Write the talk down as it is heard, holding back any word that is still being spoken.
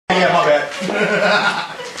Yeah, my bad.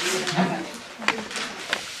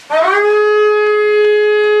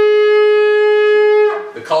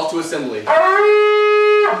 The call to assembly.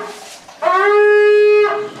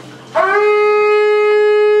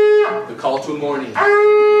 The call to mourning.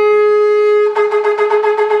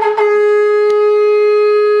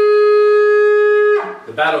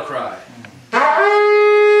 The battle cry.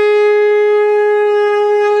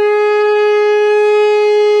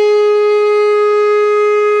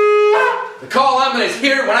 The call I'm going to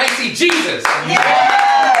hear when I see Jesus.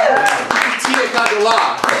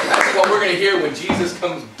 That's what we're going to hear when Jesus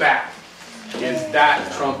comes back. Is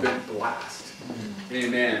that trumpet blast.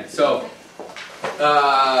 Amen. So,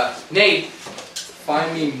 Nate,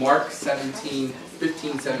 find me Mark 15,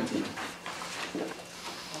 17.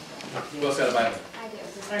 Who else got a Bible?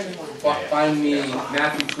 I do. Find me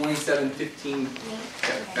Matthew 27, 15.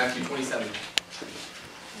 Matthew 27.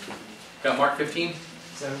 Got Mark 15?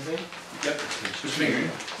 17? Yep. Who's finger?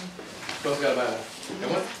 Who else got a Bible?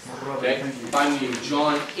 Got one? Okay. Find me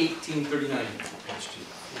John 18:39.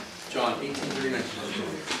 John 18:39.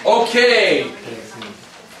 Okay.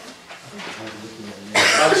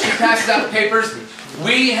 She passes out the papers.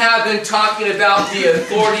 We have been talking about the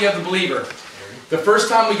authority of the believer. The first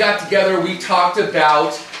time we got together, we talked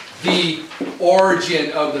about the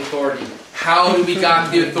origin of the authority. How we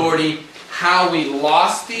got the authority, how we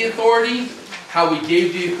lost the authority, how we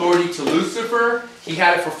gave the authority to Lucifer. He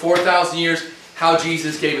had it for 4,000 years. How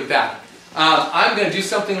Jesus gave it back. I'm going to do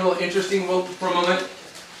something a little interesting for a moment.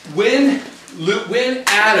 When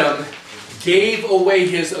Adam gave away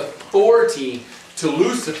his authority to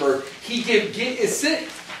Lucifer, he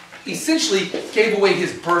essentially gave away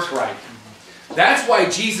his birthright. That's why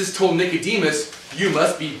Jesus told Nicodemus, you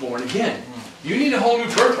must be born again. You need a whole new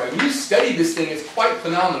birthright. When you study this thing, it's quite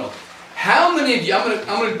phenomenal. How many of you, I'm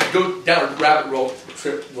going to go down a rabbit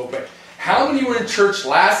trip real quick. How many were in church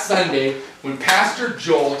last Sunday when Pastor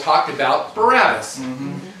Joel talked about Barabbas?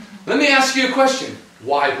 Let me ask you a question.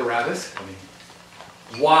 Why Barabbas?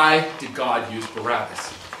 Why did God use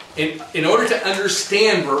Barabbas? In order to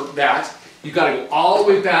understand that, you've got to go all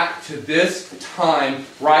the way back to this time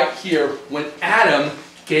right here when Adam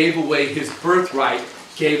gave away his birthright,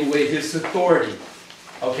 gave away his authority.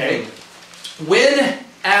 Okay? When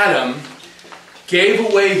Adam gave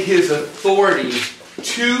away his authority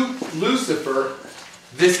to Lucifer,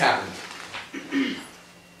 this happened.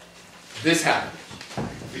 This happened.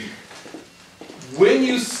 When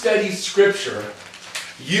you study Scripture,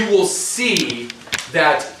 you will see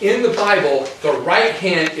that in the Bible, the right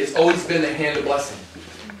hand has always been the hand of blessing.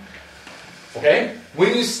 Okay?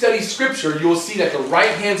 When you study Scripture, you will see that the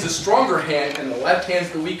right hand's the stronger hand and the left hand's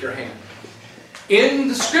the weaker hand. In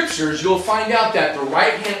the Scriptures, you'll find out that the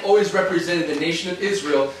right hand always represented the nation of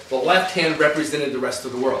Israel, the left hand represented the rest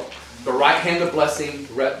of the world. The right hand of blessing,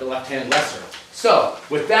 the left hand lesser. So,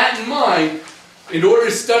 with that in mind, in order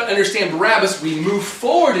to understand Barabbas, we move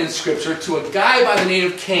forward in Scripture to a guy by the name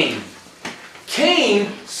of Cain.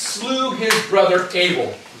 Cain slew his brother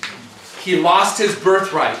Abel. He lost his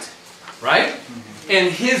birthright, right?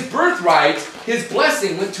 And his birthright, his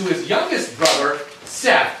blessing, went to his youngest brother,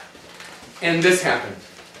 Seth. And this happened.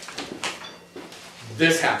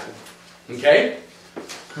 This happened. Okay?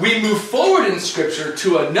 We move forward in Scripture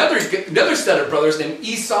to another set of brothers named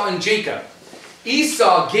Esau and Jacob.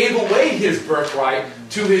 Esau gave away his birthright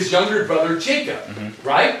to his younger brother Jacob.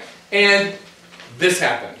 Right? And this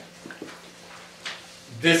happened.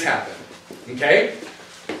 This happened. Okay?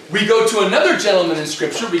 We go to another gentleman in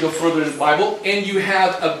Scripture. We go further in the Bible. And you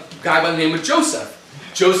have a guy by the name of Joseph.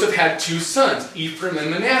 Joseph had two sons, Ephraim and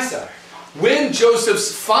Manasseh. When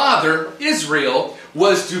Joseph's father, Israel,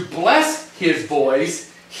 was to bless his boys,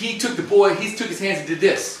 he took his hands and did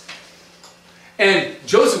this. And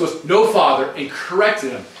Joseph was no father and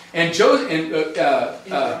corrected him. And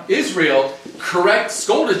Israel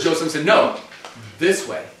scolded Joseph and said, no, this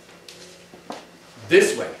way.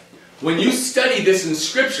 This way. When you study this in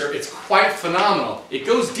Scripture, it's quite phenomenal. It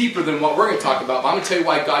goes deeper than what we're going to talk about, but I'm going to tell you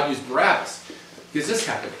why God used Barabbas. Because this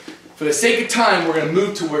happened. For the sake of time, we're going to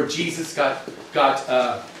move to where Jesus got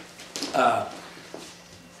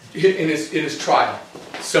in his trial.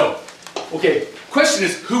 So, okay, question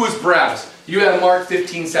is, who was Barabbas? You have Mark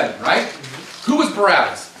 15:7, right? Who was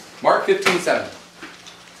Barabbas? Mark 15:7.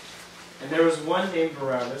 And there was one named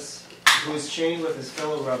Barabbas, who was chained with his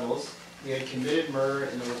fellow rebels. He had committed murder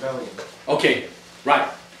in the rebellion. Okay, right.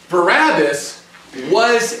 Barabbas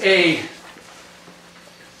was a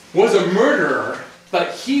murderer,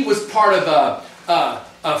 but he was part of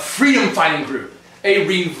a freedom fighting group, a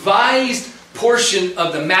revised portion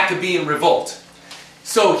of the Maccabean revolt.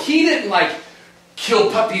 So he didn't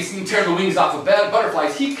kill puppies and tear the wings off of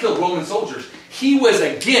butterflies. He killed Roman soldiers. He was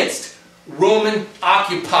against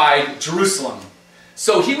Roman-occupied Jerusalem.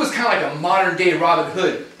 So he was kind of like a modern-day Robin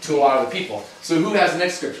Hood to a lot of the people. So who has the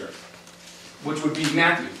next scripture? Which would be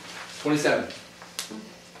Matthew 27.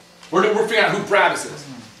 We're figuring out who Barabbas is.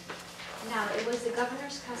 Now, it was the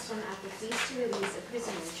governor's custom at the feast to release a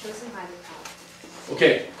prisoner chosen by the crowd.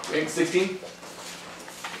 Okay, 16.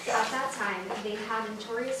 At that time, they had a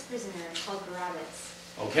notorious prisoner called Barabbas.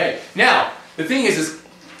 Okay, now, the thing is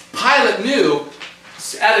Pilate knew,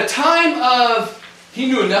 at a time of, he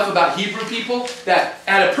knew enough about Hebrew people that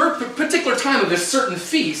at a particular time of this certain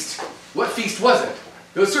feast, what feast was it?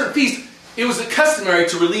 There was a certain feast, it was customary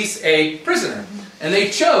to release a prisoner. And they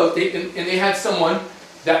chose, and they had someone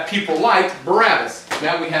that people liked, Barabbas.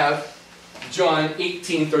 Now we have John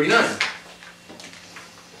 18:39.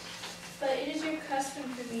 But it is your custom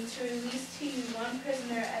for me to release to you one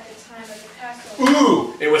prisoner at the time of the Passover.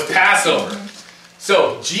 Ooh, it was Passover.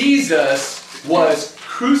 So Jesus was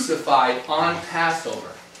crucified on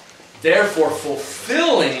Passover, therefore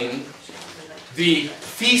fulfilling the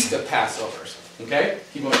feast of Passovers. Okay?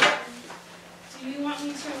 Keep going. Do you want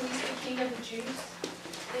me to release the king of the Jews?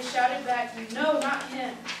 They shouted back, no, not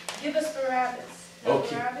him. Give us Barabbas. Now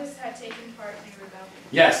Okay. Barabbas had taken part in a rebellion.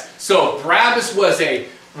 Yes. So Barabbas was a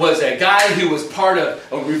guy who was part of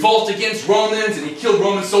a revolt against Romans, and he killed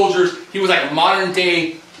Roman soldiers. He was like a modern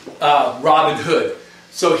day Robin Hood.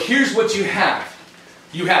 So here's what you have.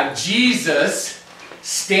 You have Jesus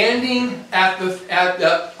standing in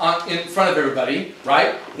front of everybody,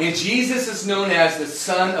 right? And Jesus is known as the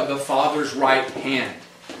Son of the Father's right hand.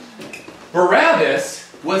 Barabbas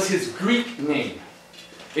was his Greek name.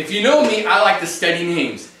 If you know me, I like to study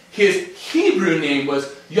names. His Hebrew name was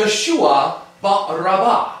Yeshua Bar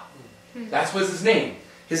Rabbah. That was his name.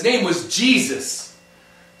 His name was Jesus.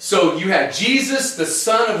 So you had Jesus, the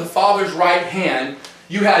Son of the Father's right hand.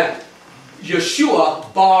 You had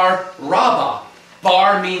Yeshua Bar Rabbah.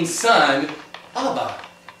 Bar means son, Abba.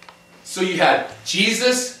 So you had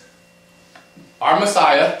Jesus, our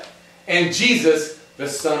Messiah, and Jesus, the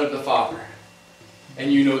Son of the Father.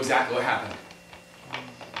 And you know exactly what happened.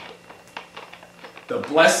 The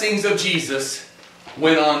blessings of Jesus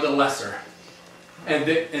went on the lesser. And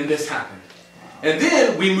this happened. And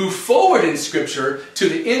then we move forward in Scripture to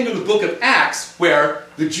the end of the book of Acts, where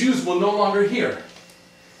the Jews will no longer hear.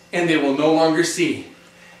 And they will no longer see.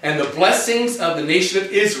 And the blessings of the nation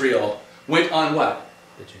of Israel went on what?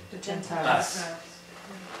 The Gentiles. Us.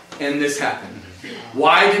 And this happened.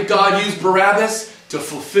 Why did God use Barabbas? To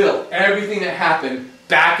fulfill everything that happened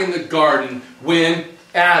back in the garden when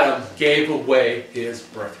Adam gave away his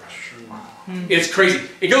birthright. It's crazy.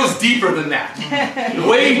 It goes deeper than that.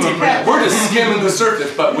 Way deeper. We're just skimming the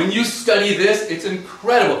surface. But when you study this, it's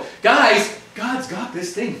incredible. Guys, God's got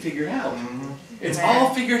this thing figured out. It's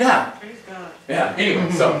all figured out. Yeah, anyway,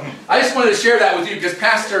 so I just wanted to share that with you because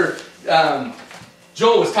Pastor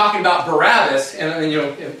Joel was talking about Barabbas,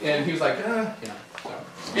 and he was like, yeah. So,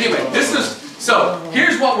 anyway, so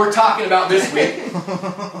here's what we're talking about this week.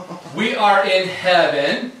 We are in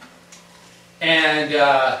heaven, and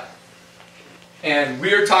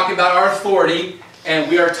we are talking about our authority, and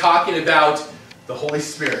we are talking about the Holy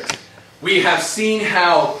Spirit. We have seen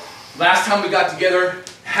how, last time we got together,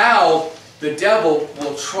 how the devil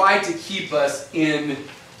will try to keep us in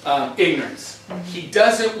ignorance. He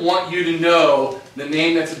doesn't want you to know the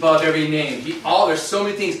name that's above every name. There's so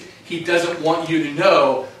many things he doesn't want you to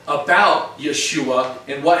know about Yeshua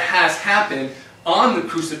and what has happened on the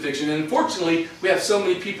crucifixion. And unfortunately, we have so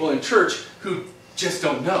many people in church who just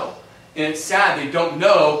don't know. And it's sad they don't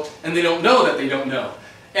know, and they don't know that they don't know.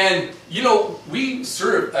 And, we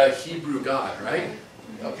serve a Hebrew God, right?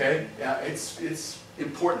 Okay? Yeah, it's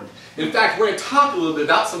important. In fact, we're going to talk a little bit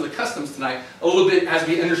about some of the customs tonight, a little bit as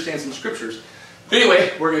we understand some scriptures. But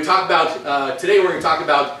anyway, we're going to talk about, today we're going to talk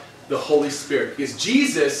about the Holy Spirit. Because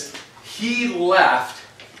Jesus, He left,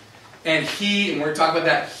 and we're going to talk about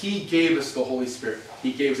that, He gave us the Holy Spirit.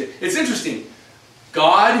 He gave us it. It's interesting.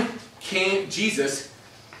 God came to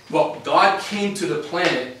the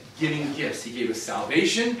planet giving gifts. He gave us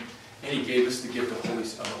salvation, and He gave us the gift of the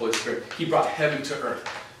Holy Spirit. He brought heaven to earth.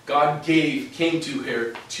 God came to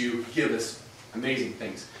here to give us amazing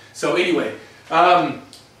things. So anyway,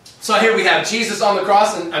 so here we have Jesus on the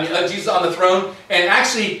cross, Jesus on the throne, and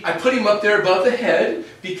actually I put Him up there above the head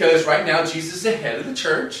because right now Jesus is the head of the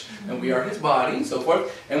church, and we are His body and so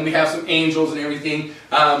forth, and we have some angels and everything.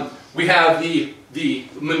 We have the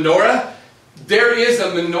menorah. There is a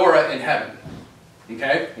menorah in heaven.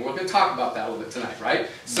 Okay? And we're going to talk about that a little bit tonight, right?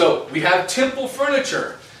 So we have temple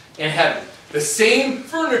furniture in heaven. The same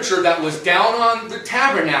furniture that was down on the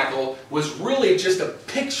tabernacle was really just a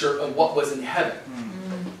picture of what was in heaven.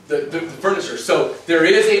 The furniture. So there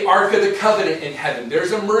is a Ark of the Covenant in heaven.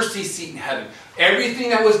 There's a mercy seat in heaven. Everything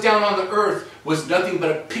that was down on the earth was nothing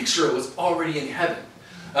but a picture. It was already in heaven.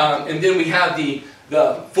 And then we have the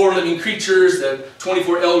 4 living creatures, the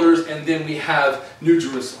 24 elders, and then we have New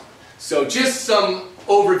Jerusalem. So just some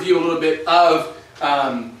overview a little bit of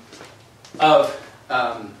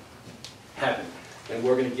heaven. And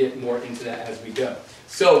we're going to get more into that as we go.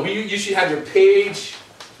 So you should have your page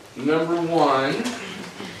number 1.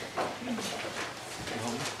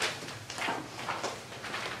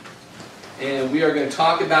 And we are going to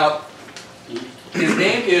talk about, his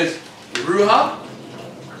name is Ruach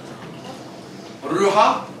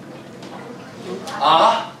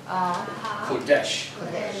Kodesh.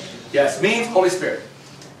 Yes, means Holy Spirit.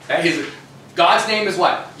 God's name is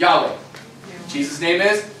what? Yahweh. Jesus' name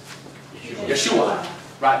is Yeshua.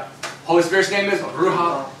 Right. Holy Spirit's name is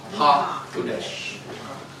Ruach HaKodesh.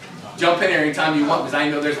 Jump in here anytime you want, because I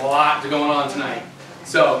know there's a lot going on tonight.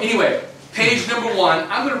 So, anyway, page number 1.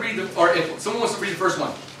 I'm going to read or if someone wants to read the first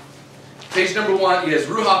one. Page number 1 is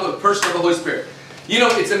Ruach, the person of the Holy Spirit. You know,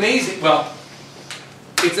 it's amazing. Well,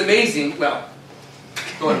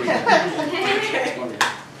 go ahead and read that. Go ahead and read it.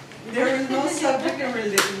 There is no subject in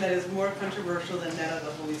religion that is more controversial than that of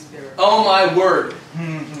the Holy Spirit. Oh my word.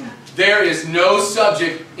 There is no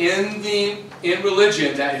subject in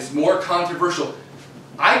religion that is more controversial.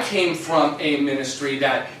 I came from a ministry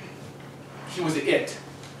that he was an it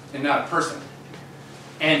and not a person.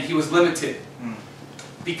 And he was limited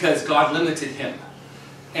because God limited him.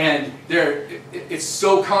 And it's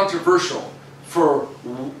so controversial for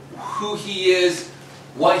who he is,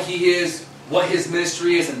 what his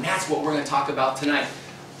ministry is, and that's what we're going to talk about tonight.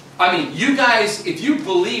 I mean, you guys, if you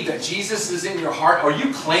believe that Jesus is in your heart, or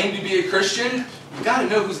you claim to be a Christian, you got to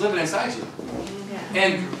know who's living inside you.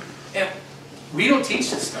 And we don't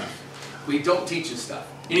teach this stuff. We don't teach this stuff.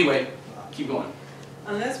 Anyway, keep going.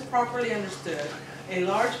 Unless properly understood, a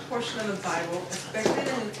large portion of the Bible, especially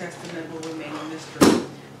the New Testament, will remain a mystery.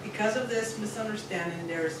 Because of this misunderstanding,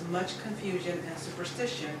 there is much confusion and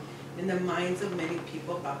superstition in the minds of many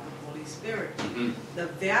people about the Holy Spirit. The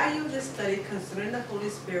value of this study concerning the Holy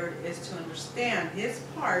Spirit is to understand his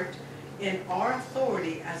part in our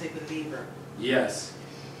authority as a believer. Yes.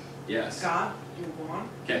 Yes. God, you go on?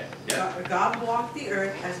 Okay. Yeah. God walked the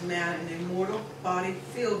earth as man in a mortal body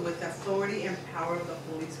filled with the authority and power of the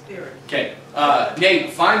Holy Spirit. Okay.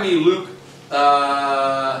 Nate, find me Luke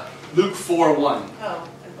 4:1. Oh.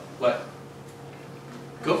 What?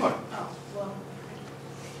 Go for it. Oh, well.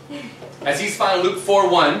 As he's finding Luke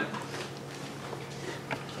 4:1.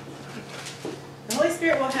 The Holy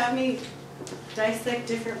Spirit will have me dissect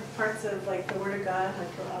different parts of like the Word of God. Like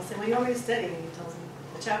I'll say, "What do you want me to study?" And he tells me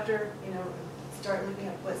the chapter. Start looking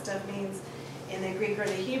up what stuff means in the Greek or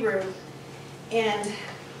the Hebrew. And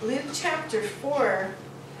Luke chapter 4,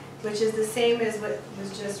 which is the same as what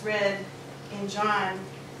was just read in John,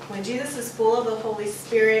 when Jesus is full of the Holy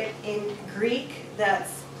Spirit, in Greek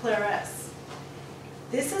that's pleres.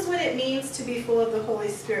 This is what it means to be full of the Holy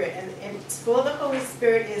Spirit. And full of the Holy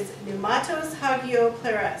Spirit is pneumatos hagio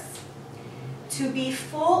pleres. To be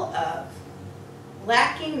full of,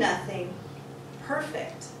 lacking nothing,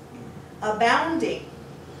 perfect, abounding,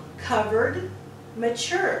 covered,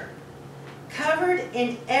 mature, covered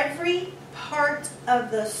in every part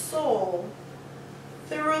of the soul,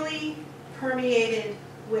 thoroughly permeated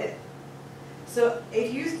with. So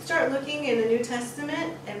if you start looking in the New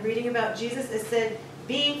Testament and reading about Jesus, it said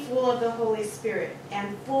being full of the Holy Spirit,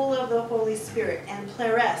 and full of the Holy Spirit, and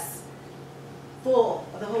pleres, full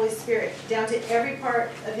of the Holy Spirit, down to every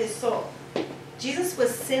part of his soul. Jesus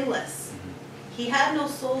was sinless. He had no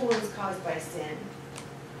soul wounds caused by sin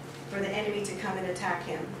for the enemy to come and attack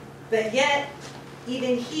him. But yet,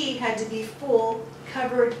 even he had to be full,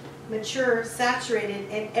 covered, mature, saturated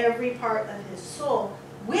in every part of his soul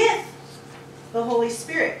with the Holy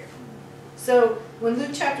Spirit. So, when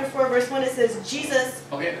Luke chapter 4, verse 1, it says, Jesus...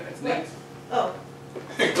 Okay, that's next. Oh.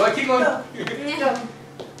 Go ahead, keep going. Go.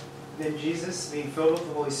 Then Jesus, being filled with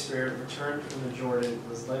the Holy Spirit, returned from the Jordan,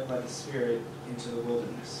 was led by the Spirit into the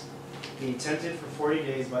wilderness. Being tempted for 40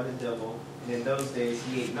 days by the devil, and in those days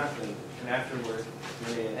he ate nothing, and afterward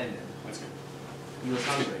when they had ended, That's good. he was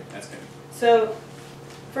hungry. That's good. So,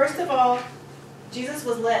 first of all, Jesus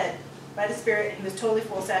was led by the Spirit. He was totally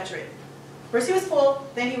full, saturated. First he was full,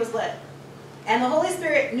 then he was led. And the Holy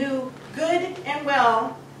Spirit knew good and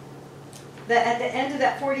well that at the end of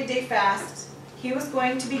that 40-day fast, he was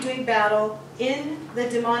going to be doing battle in the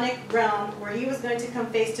demonic realm where he was going to come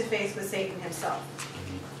face to face with Satan himself.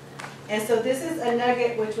 And so this is a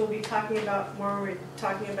nugget which we'll be talking about more when we're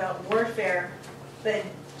talking about warfare. But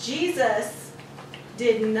Jesus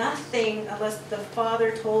did nothing unless the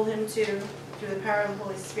Father told him to through the power of the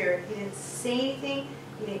Holy Spirit. He didn't say anything.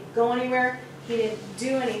 He didn't go anywhere. He didn't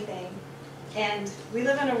do anything. And we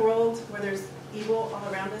live in a world where there's evil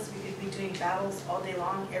all around us. We could be doing battles all day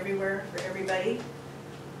long, everywhere, for everybody.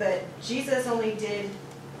 But Jesus only did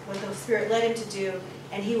what the Spirit led him to do,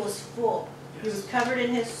 and he was full. He was covered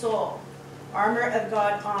in his soul. Armor of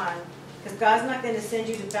God on. Because God's not going to send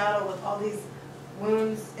you to battle with all these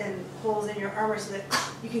wounds and holes in your armor so that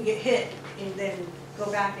you can get hit and then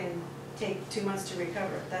go back and take 2 months to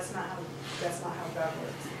recover. That's not how God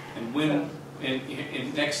works. And when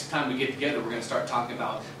and next time we get together, we're going to start talking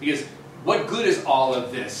about, because what good is all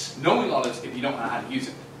of this? Knowing all this if you don't know how to use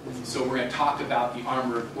it. So we're going to talk about the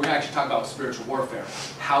armor. We're going to actually talk about spiritual warfare.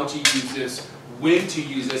 How to use this, when to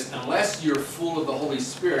use this, unless you're full of the Holy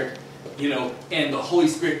Spirit, and the Holy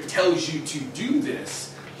Spirit tells you to do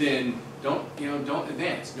this, then don't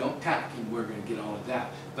advance, don't attack, and we're going to get all of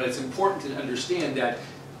that. But it's important to understand that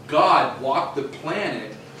God walked the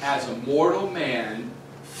planet as a mortal man,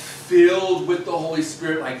 filled with the Holy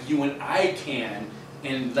Spirit like you and I can,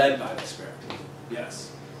 and led by the Spirit.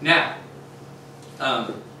 Yes. Now,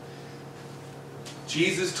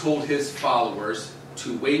 Jesus told his followers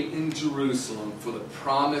to wait in Jerusalem for the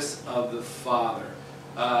promise of the Father.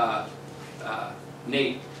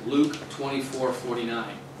 Nate, Luke 24:49.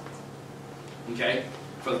 Okay?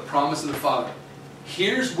 For the promise of the Father.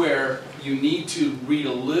 Here's where you need to read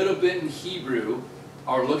a little bit in Hebrew,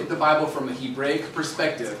 or look at the Bible from a Hebraic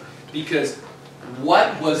perspective, because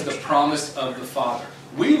what was the promise of the Father?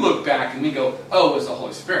 We look back and we go, oh, it was the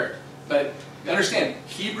Holy Spirit. But understand,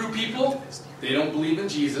 Hebrew people, they don't believe in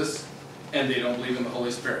Jesus, and they don't believe in the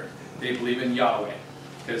Holy Spirit. They believe in Yahweh,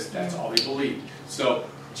 because that's all they believed. So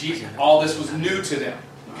Jesus, all this was new to them.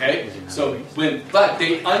 Okay? But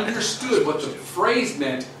they understood what the phrase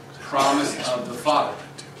meant, promise of the Father.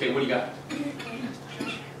 Okay, what do you got?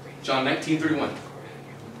 John 19:31. It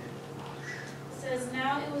says,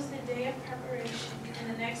 now it was the day of preparation,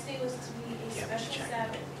 and the next day was to be a special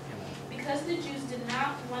Sabbath. Because the Jews did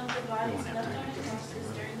not want the bodies left on the crosses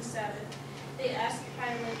during the Sabbath, they asked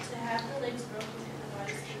Pilate to have the legs broken and the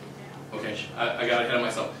bodies taken down. Okay, I got ahead of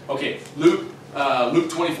myself. Okay, Luke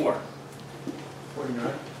 24.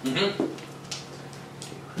 49. Mm-hmm.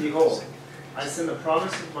 Behold, I send the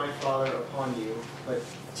promise of my Father upon you, but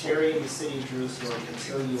tarry in the city of Jerusalem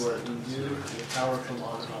until you are endued with power from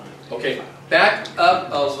on high. Okay, back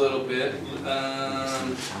up a little bit.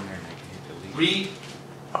 Read.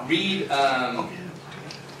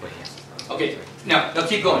 Okay, now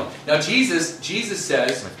keep going. Now Jesus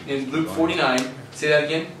says in Luke 49. Say that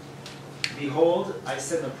again. Behold, I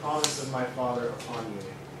send the promise of my Father upon you,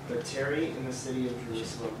 but tarry in the city of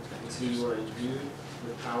Jerusalem until you are endued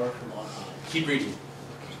with power from on high. Keep reading.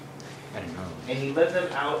 And he led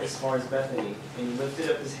them out as far as Bethany, and he lifted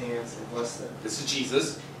up his hands and blessed them. This is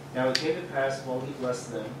Jesus. Now it came to pass while he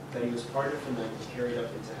blessed them that he was parted from them and carried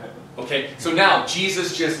up into heaven. Okay, so now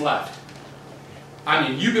Jesus just left. I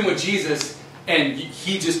mean, you've been with Jesus and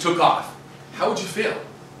he just took off. How would you feel?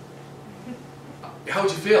 How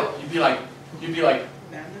would you feel? You'd be like,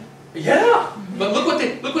 yeah. But look what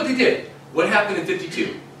they did. What happened in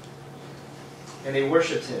 52? And they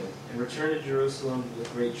worshipped him and returned to Jerusalem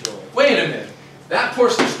with great joy. Wait a minute. That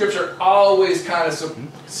portion of Scripture always kind of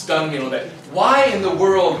stunned me a little bit. Why in the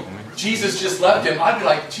world Jesus just left him? I'd be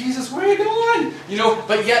like, Jesus, where are you going?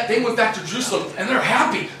 But yet they went back to Jerusalem and they're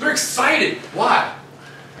happy. They're excited. Why?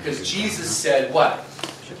 Because Jesus said what?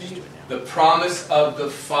 The promise of the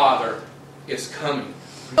Father is coming.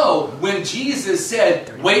 So when Jesus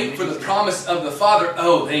said, wait for the promise of the Father,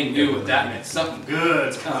 they knew what that meant. Something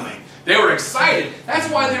good's coming. They were excited. That's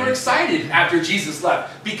why they were excited after Jesus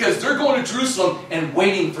left. Because they're going to Jerusalem and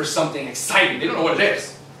waiting for something exciting. They don't know what it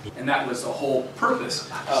is. And that was the whole purpose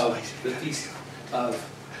of the feast of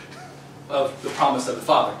the promise of the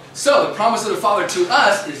Father. So the promise of the Father to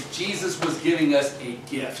us is Jesus was giving us a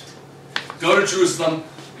gift. Go to Jerusalem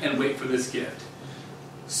and wait for this gift.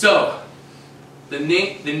 So, the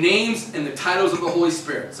names and the titles of the Holy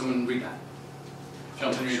Spirit. Someone read that.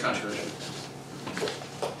 Jump in your country.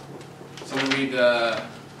 Someone read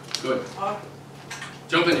good.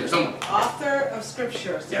 Jump in here, someone. Author of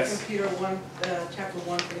Scripture, 2 Yes. Peter 1, chapter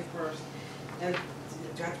 1, 21st. And do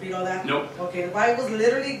you have to read all that? Nope. Okay, the Bible is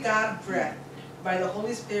literally God breathed by the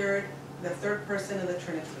Holy Spirit, the third person of the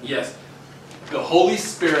Trinity. Yes. The Holy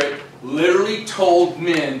Spirit literally told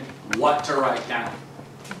men what to write down.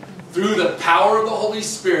 Through the power of the Holy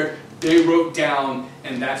Spirit, they wrote down,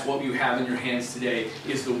 and that's what you have in your hands today,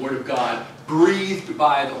 is the Word of God, breathed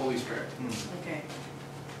by the Holy Spirit. Okay.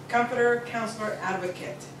 Comforter, Counselor,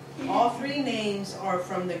 Advocate. All three names are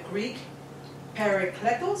from the Greek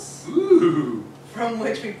parakletos, Ooh. from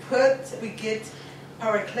which we get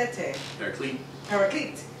paraklete,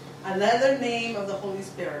 paraclete, another name of the Holy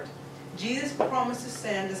Spirit. Jesus promised to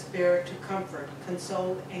send the Spirit to comfort,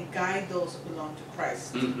 console, and guide those who belong to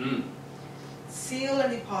Christ. Mm-hmm. Seal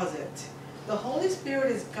and deposit. The Holy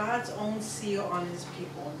Spirit is God's own seal on His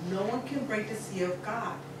people. No one can break the seal of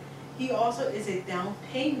God. He also is a down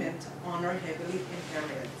payment on our heavenly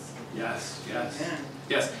inheritance. Yes, yes. Amen.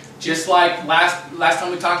 Yes. Just like last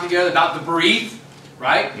time we talked together about the breathe,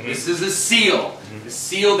 right? Mm-hmm. This is a seal. Mm-hmm. The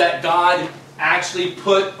seal that God actually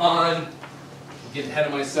put on, I'm getting ahead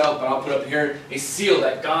of myself, but I'll put up here, a seal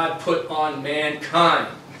that God put on mankind.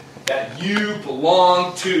 That you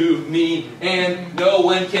belong to me, and no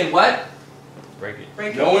one can what? Break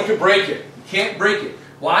it. No one can break it. You can't break it.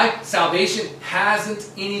 Why? Salvation hasn't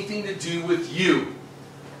anything to do with you.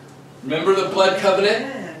 Remember the blood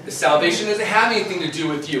covenant? The salvation doesn't have anything to do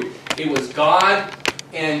with you. It was God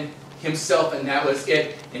and Himself, and that was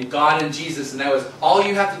it. And God and Jesus, and that was all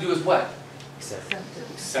you have to do is what? Accept it.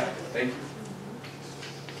 Accept it. Thank you.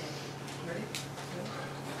 Ready?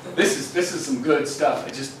 This is some good stuff.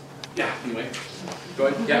 Anyway. Go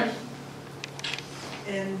ahead. Yeah.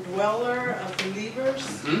 Indweller of believers.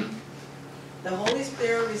 Mm-hmm. The Holy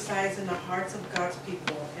Spirit resides in the hearts of God's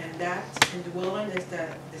people, and that indwelling is the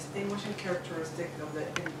distinguishing characteristic of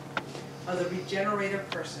the regenerated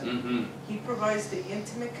person. Mm-hmm. He provides the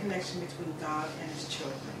intimate connection between God and His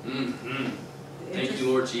children. Mm-hmm. Thank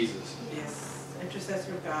you, Lord Jesus. Yes,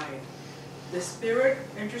 intercessor guide. The Spirit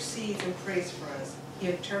intercedes and prays for us. He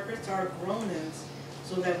interprets our groanings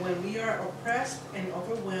so that when we are oppressed and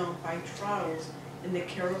overwhelmed by trials in the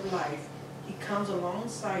care of life, He comes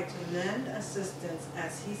alongside to lend assistance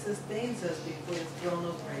as He sustains us before His throne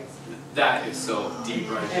of grace. That is so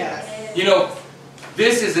deep right there. Yes. You know,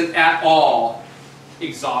 this isn't at all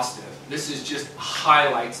exhaustive. This is just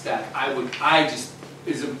highlights that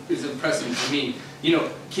is impressive to me. You know,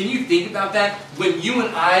 can you think about that? When you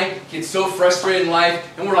and I get so frustrated in life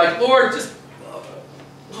and we're like, Lord, just,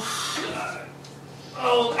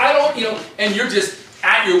 I don't, and you're just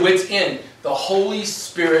at your wit's end. The Holy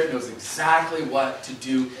Spirit knows exactly what to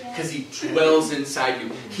do because He dwells inside you.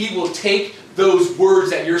 He will take those words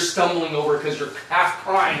that you're stumbling over because you're half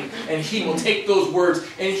crying, and He will take those words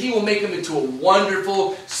and He will make them into a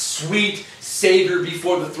wonderful, sweet Savior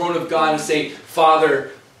before the throne of God and say,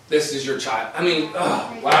 Father, this is your child. I mean,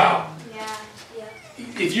 oh, wow. Yeah.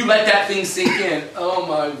 If you let that thing sink in, oh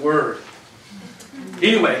my word.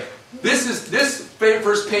 Anyway, this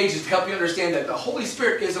first page is to help you understand that the Holy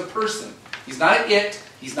Spirit is a person. He's not an it.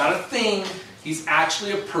 He's not a thing. He's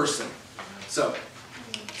actually a person. So,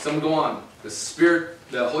 someone go on.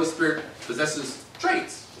 The Holy Spirit possesses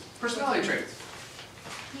traits, personality traits.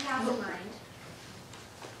 He has a mind.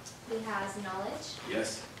 He has knowledge.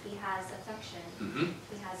 Yes. He has affection. Mm-hmm.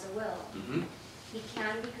 He has a will. Mm-hmm. He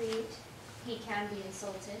can be grieved. He can be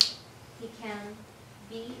insulted. He can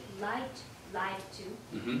be lied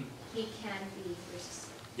to. Mm-hmm. He can be resisted.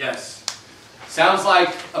 Yes. Sounds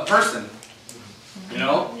like a person. You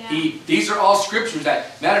know, Yeah. These are all scriptures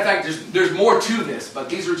that, matter of fact, there's more to this, but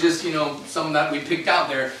these are just, some that we picked out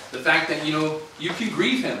there. The fact that, you can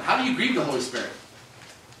grieve Him. How do you grieve the Holy Spirit?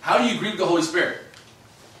 How do you grieve the Holy Spirit?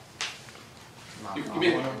 I'm going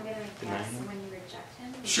to guess when you reject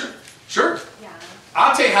Him. Sure. Yeah.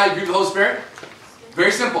 I'll tell you how you grieve the Holy Spirit.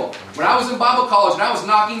 Very simple. When I was in Bible college and I was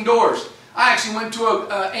knocking doors, I actually went to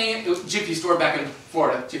a Jiffy store back in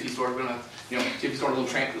Florida. Jiffy store, we don't have, Jiffy store, little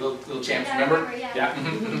champs, Yeah, remember? I remember, yeah.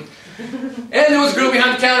 And there was a girl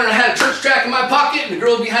behind the counter, and I had a church tract in my pocket, and the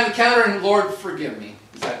girl behind the counter, and Lord, forgive me.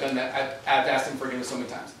 Because I've done that. I've asked Him forgiveness so many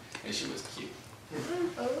times. And she was cute.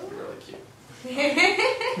 Really cute.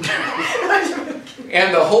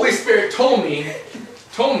 And the Holy Spirit told me,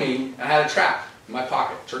 I had a tract in my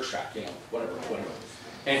pocket, church tract, whatever.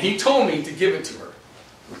 And He told me to give it to her.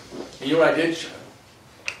 And you know what I did? Shut up.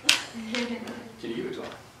 Can you give it to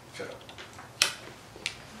her? Shut up.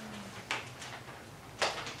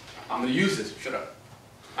 I'm going to use this. Shut up.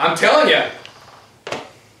 I'm telling you.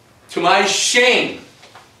 To my shame.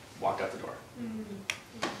 Walked out the door.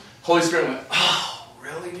 Holy Spirit went, oh,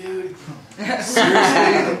 really, dude?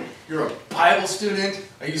 Seriously? You're a Bible student?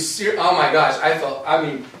 Are you serious? Oh my gosh.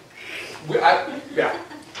 Yeah.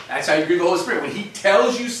 That's how you grieve the Holy Spirit. When He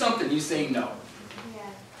tells you something, you say no.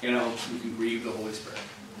 Yeah. You can grieve the Holy Spirit.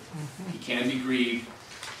 He can be grieved.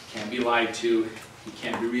 He can be lied to. He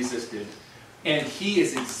can be resisted. And He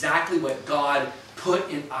is exactly what God put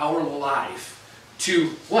in our life to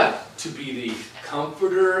what? To be the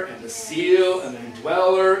comforter and the seal and the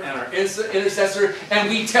indweller and our intercessor. And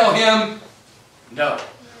we tell Him no.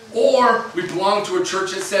 Or we belong to a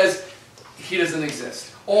church that says He doesn't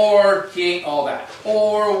exist. Or He ain't all that.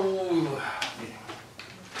 Or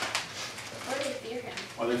they fear Him.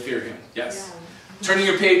 Or they fear Him. Yes. Turn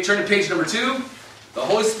to page number 2. The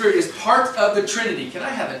Holy Spirit is part of the Trinity. Can I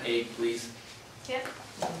have an A, please? Yep.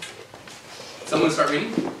 Someone start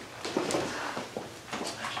reading.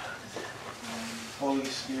 Holy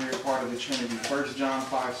Spirit, part of the Trinity. 1 John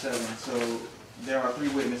 5:7. So there are 3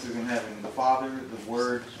 witnesses in heaven: the Father, the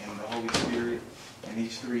Word, and the Holy Spirit, and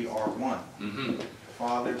these 3 are one. Mm-hmm. The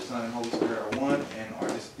Father, Son, and Holy Spirit are one and are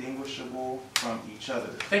distinguishable from each other.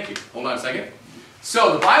 Thank you. Hold on a second.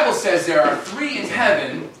 So the Bible says there are 3 in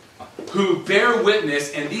heaven who bear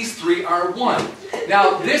witness, and these 3 are one.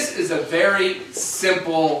 Now, this is a very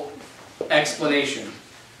simple explanation.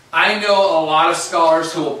 I know a lot of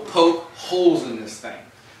scholars who will poke holes in this thing.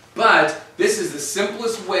 But this is the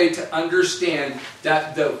simplest way to understand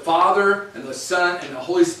that the Father and the Son and the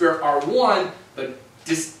Holy Spirit are one, but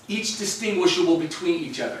each distinguishable between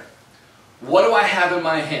each other. What do I have in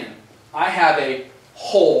my hand? I have a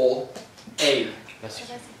whole A.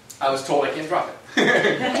 I was told I can't drop it.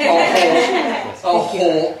 a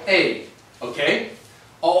whole A. Okay?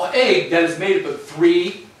 A egg that is made up of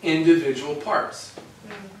 3 individual parts.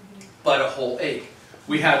 But a whole egg.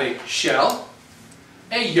 We have a shell,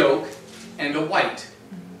 a yolk, and a white.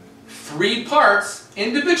 3 parts,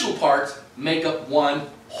 individual parts, make up one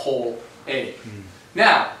whole egg.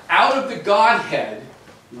 Now, out of the Godhead,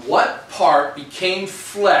 what part became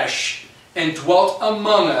flesh and dwelt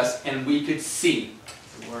among us and we could see?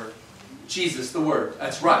 The Word. Jesus, the Word.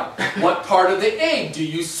 That's right. What part of the egg do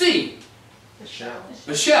you see? The shell.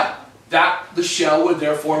 The shell. The shell would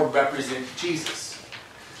therefore represent Jesus.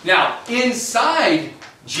 Now, inside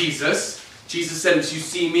Jesus, Jesus said, as you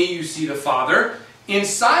see me, you see the Father.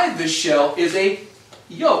 Inside the shell is a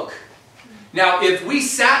yolk. Now, if we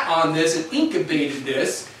sat on this and incubated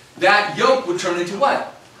this, that yolk would turn into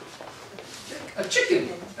what? A chicken.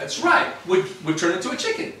 That's right. Would turn into a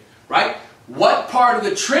chicken. Right? What part of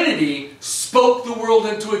the Trinity spoke the world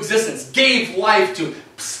into existence, gave life to,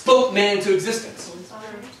 spoke man into existence?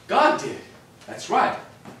 God did. That's right.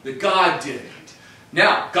 The God did.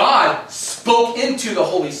 Now, God spoke into the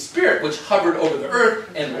Holy Spirit, which hovered over the earth,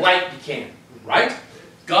 and light became. Right?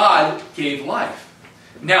 God gave life.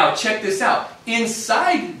 Now, check this out.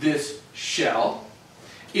 Inside this shell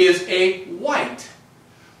is a white,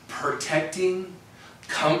 protecting,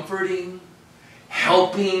 comforting,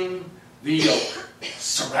 helping the yolk,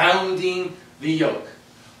 surrounding the yolk.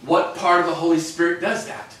 What part of the Holy Spirit does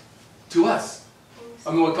that to us?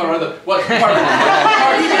 I mean, what part of the Holy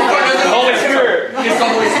Spirit? It's the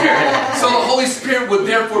Holy Spirit. So the Holy Spirit would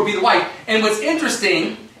therefore be the white. And what's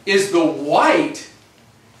interesting is the white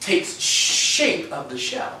takes shape of the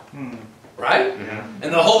shell. Right?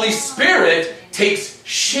 And the Holy Spirit takes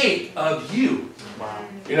shape of you. Wow.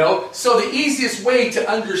 You know? So the easiest way to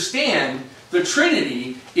understand the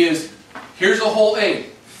Trinity is, here's a whole egg.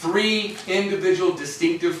 3 individual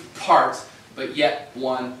distinctive parts, but yet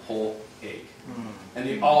one whole egg. And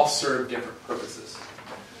they all serve different purposes.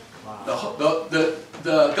 Wow.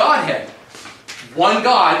 The Godhead, one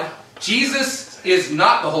God. Jesus is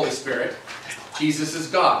not the Holy Spirit. Jesus is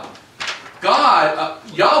God.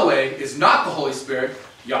 Yahweh is not the Holy Spirit.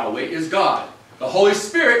 Yahweh is God. The Holy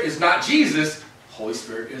Spirit is not Jesus. Holy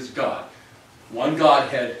Spirit is God. One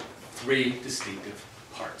Godhead, 3 distinctive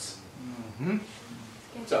parts.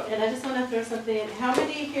 So, And I just want to throw something in. How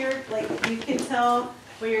many here, like, you can tell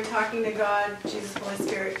when you're talking to God, Jesus, Holy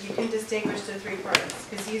Spirit, you can distinguish the 3 parts?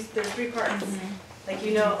 Because there's 3 parts. Like,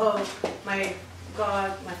 you know, oh, my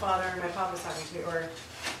God, my Father, my Papa's talking to me, or,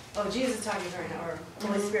 oh, Jesus is talking to me right now, or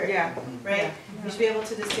Holy Spirit. Yeah. Right? You should be able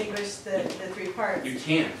to distinguish the 3 parts. you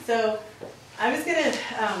can. So, I was gonna,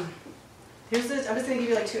 I'm just gonna give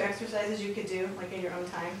you like 2 exercises you could do, like in your own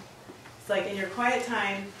time. It's like in your quiet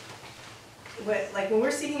time, like when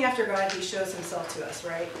we're seeking after God, He shows Himself to us,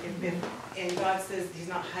 right? And God says He's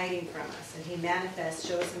not hiding from us, and He manifests,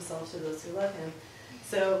 shows Himself to those who love Him.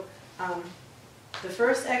 So, the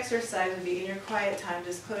first exercise would be in your quiet time,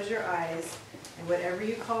 just close your eyes, and whatever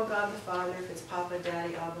you call God the Father, if it's Papa,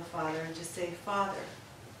 Daddy, Abba, Father, and just say, Father,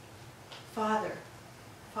 Father,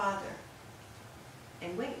 Father,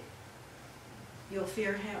 and wait. You'll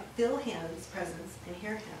feel His presence and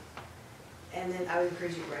hear Him. And then I would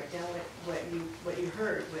encourage you to write down what you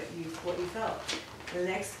heard, what you felt. And the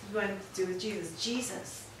next one to do with Jesus.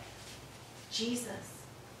 Jesus. Jesus.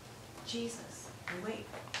 Jesus. and wait.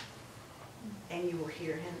 And you will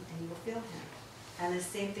hear him and you will feel him. And the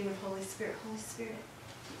same thing with Holy Spirit. Holy Spirit.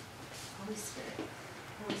 Holy Spirit.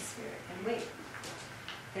 Holy Spirit. And wait.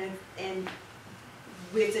 And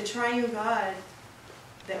with the triune God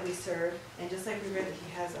that we serve, and just like we read that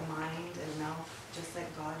he has a mind and a mouth, just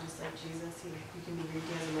like God, just like Jesus, he can be read,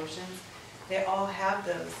 he has emotions. They all have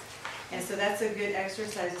those. And so that's a good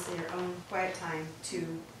exercise just in your own quiet time to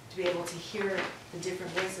be able to hear the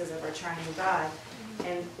different voices of our triune God.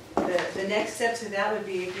 And the next step to that would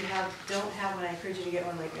be, if you don't have one, I encourage you to get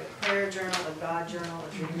one, like a prayer journal, a God journal,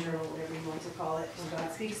 a dream journal, whatever you want to call it, when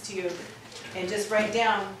God speaks to you. And just write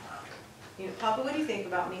down, Papa, what do you think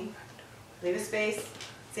about me? Leave a space.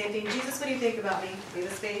 Same thing, Jesus, what do you think about me?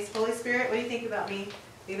 Leave a space. Holy Spirit, what do you think about me?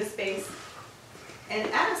 Leave a space. And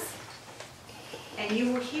ask. And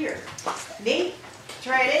you will hear. Nate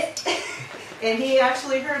tried it. And he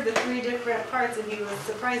actually heard the 3 different parts, and he was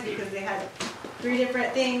surprised because they had 3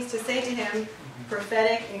 different things to say to him: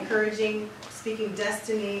 prophetic, encouraging, speaking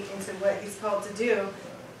destiny into what he's called to do.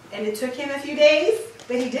 And it took him a few days,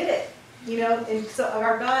 but he did it. And so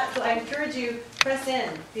our God, so I encourage you, press in,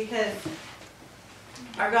 because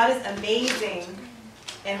our God is amazing.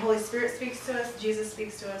 And Holy Spirit speaks to us, Jesus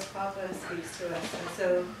speaks to us, Papa speaks to us. And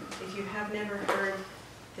so if you have never heard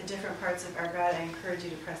the different parts of our God, I encourage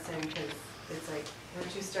you to press in, because it's like,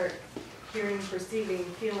 once you start hearing, perceiving,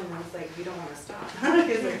 feeling them, it's like you don't want to stop.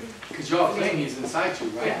 Because you all claim he's inside you,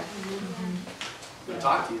 right? Yeah. He'll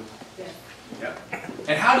talk to you. Yeah. Yep.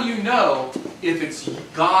 And how do you know if it's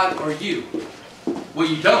God or you? Well,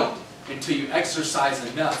 you don't until you exercise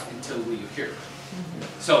enough until you hear it.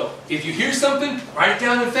 So if you hear something, write it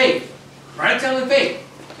down in faith. Write it down in faith.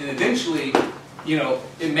 And eventually,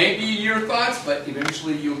 it may be your thoughts, but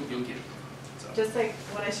eventually you'll get it. So. Just like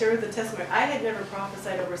when I shared with the testimony, I had never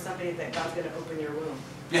prophesied over somebody that God's going to open your womb.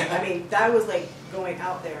 Yeah. I mean, that was like going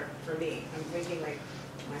out there for me. I'm thinking like,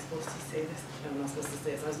 am I supposed to say this? No, I'm not supposed to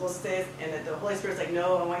say this. I'm supposed to say this. And then the Holy Spirit's like,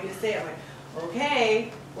 no, I want you to say it. I'm like,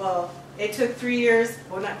 okay. Well, it took 3 years.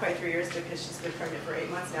 Well, not quite 3 years, because she's been pregnant for 8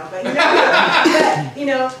 months now. But,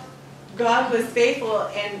 God was faithful,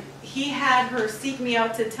 and he had her seek me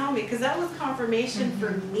out to tell me, because that was confirmation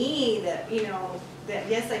for me that, that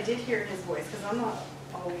yes, I did hear his voice, because I'm not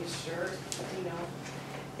always sure,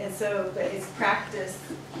 And so, but it's practice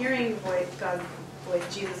hearing voice, God's voice,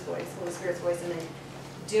 Jesus' voice, Holy Spirit's voice, and then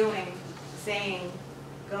doing, saying,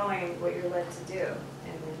 going what you're led to do.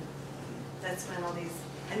 And then that's when all these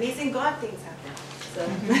amazing God things happen.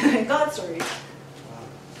 So, God stories.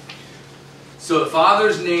 So the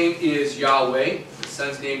Father's name is Yahweh, the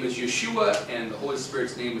Son's name is Yeshua, and the Holy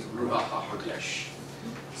Spirit's name is Ruach HaKodesh.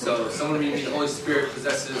 So someone read me, the Holy Spirit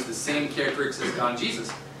possesses the same characteristics as God and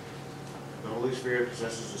Jesus. The Holy Spirit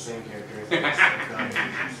possesses the same characteristics as God and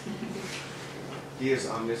Jesus. He is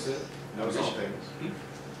omniscient, knows all things.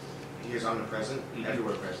 He is omnipresent,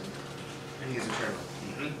 everywhere present, and he is eternal.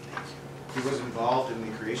 He was involved in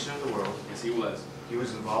the creation of the world. Yes, he was. He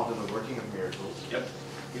was involved in the working of miracles. Yep.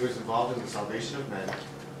 He was involved in the salvation of men.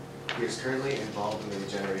 He is currently involved in the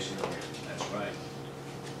regeneration of man. That's right.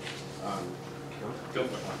 Go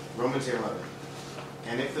for it. Romans 8:11.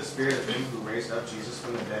 And if the spirit of him who raised up Jesus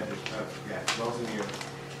from the dead dwells in you,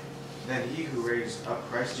 then he who raised up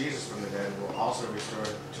Christ Jesus from the dead will also restore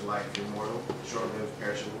to life your mortal, short-lived,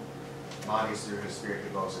 perishable bodies through his spirit who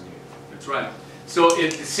dwells in you. That's right. So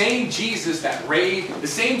it's the same the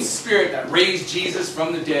same Spirit that raised Jesus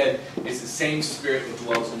from the dead is the same Spirit that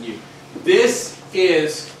dwells in you. This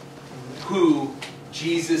is who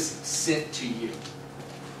Jesus sent to you.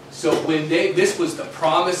 So when this was the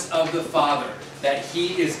promise of the Father, that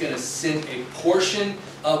he is going to send a portion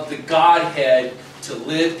of the Godhead to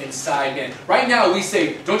live inside man. Right now we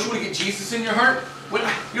say, don't you want to get Jesus in your heart?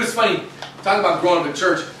 It's funny, talking about growing up in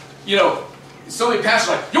church, so many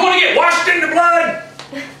pastors are like, you want to get washed in the blood?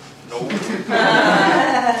 No.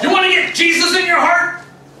 You want to get Jesus in your heart?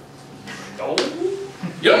 No.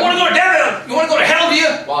 You don't want to go to heaven? You want to go to hell, do you?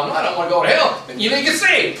 Well, no, I don't want to go to hell. You didn't get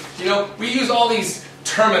saved. We use all these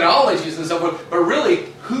terminologies and stuff, but really,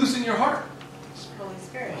 who's in your heart? Holy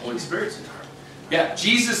Spirit. The Holy Spirit's in your heart. Yeah,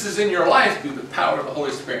 Jesus is in your life through the power of the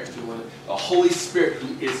Holy Spirit. The Holy Spirit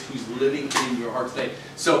who's living in your heart today.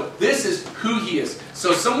 So this is who he is.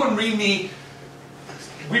 So someone read me.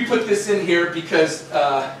 We put this in here because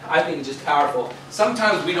I think it's just powerful.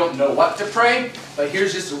 Sometimes we don't know what to pray, but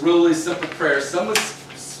here's just a really simple prayer. Someone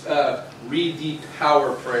read the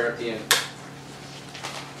power prayer at the end.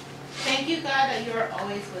 Thank you, God, that you are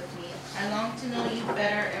always with me. I long to know you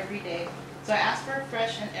better every day. So I ask for a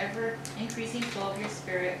fresh and ever-increasing flow of your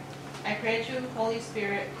Spirit. I pray that you, Holy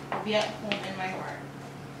Spirit, will be at home in my heart.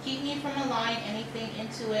 Keep me from allowing anything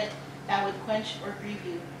into it that would quench or grieve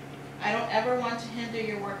you. I don't ever want to hinder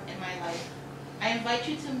your work in my life. I invite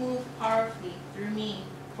you to move powerfully through me,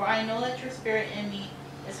 for I know that your spirit in me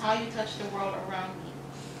is how you touch the world around me.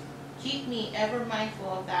 Keep me ever mindful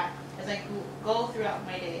of that as I go throughout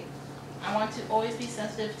my day. I want to always be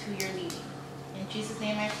sensitive to your leading. In Jesus'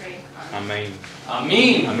 name I pray. Amen.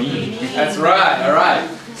 Amen. Amen. That's right. All right.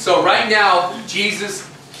 So right now, Jesus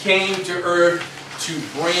came to earth to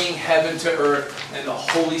bring heaven to earth, and the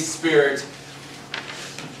Holy Spirit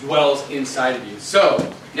dwells inside of you.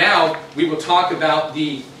 So now we will talk about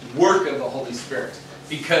the work of the Holy Spirit,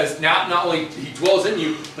 because now not only He dwells in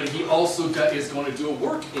you, but He also is going to do a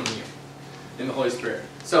work in you, in the Holy Spirit.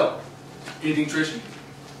 So, anything, Trish?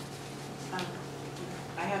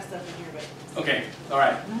 I have stuff in here, but. Okay. All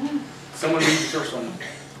right. Someone read the first one.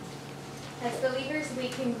 As believers, we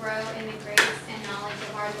can grow in the grace and knowledge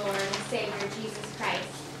of our Lord and Savior, Jesus Christ.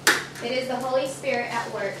 It is the Holy Spirit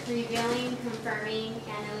at work, revealing, confirming,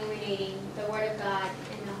 and illuminating the Word of God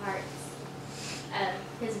in the hearts of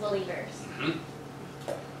His believers. Mm-hmm.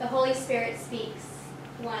 The Holy Spirit speaks.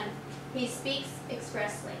 1. He speaks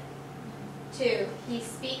expressly. 2. He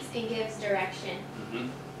speaks and gives direction. Mm-hmm.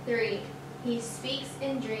 3. He speaks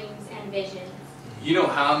in dreams and visions. You know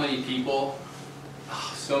how many people,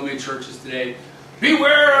 so many churches today,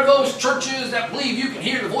 beware of those churches that believe you can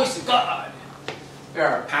hear the voice of God. There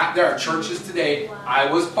are churches today,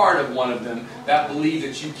 I was part of one of them, that believe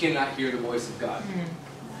that you cannot hear the voice of God.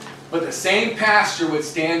 But the same pastor would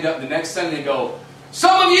stand up the next Sunday and go,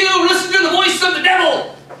 some of you listen to the voice of the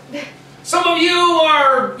devil. Some of you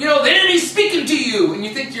are, the enemy's speaking to you. And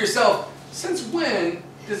you think to yourself, since when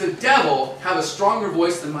does the devil have a stronger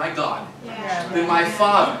voice than my God? Than my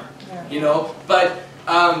Father? But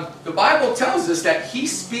the Bible tells us that He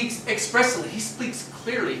speaks expressly. He speaks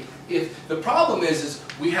clearly. If the problem is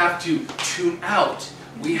we have to tune out.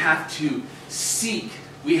 We have to seek.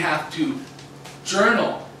 We have to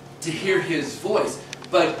journal to hear His voice.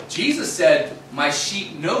 But Jesus said, my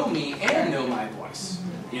sheep know me and know my voice.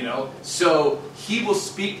 So He will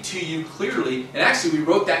speak to you clearly. And actually, we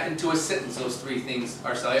wrote that into a sentence, those 3 things,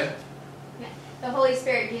 Arcelia. Yeah. The Holy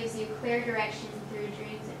Spirit gives you clear direction through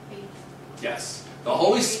dreams and visions. Yes. The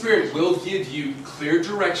Holy Spirit will give you clear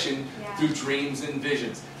direction through dreams and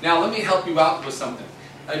visions. Now, let me help you out with something.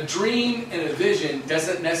 A dream and a vision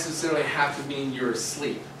doesn't necessarily have to mean you're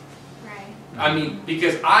asleep. Right. I mean,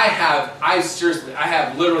 because I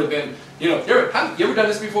have literally been, have you ever done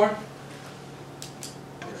this before?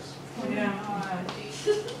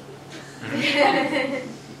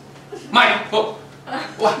 Mike,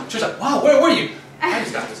 she's like, wow, where were you? I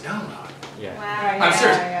just got this download. Yeah. Wow. I'm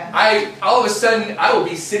serious. All of a sudden, I will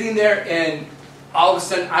be sitting there, and all of a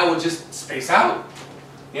sudden, I will just space out,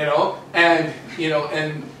 and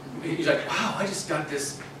he's like, wow, I just got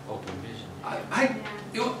this. Open vision.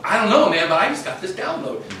 I don't know, man, but I just got this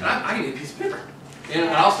download, and I need a piece of paper. And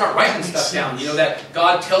I'll start writing stuff down, that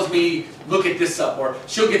God tells me, look at this up, or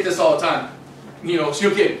she'll get this all the time.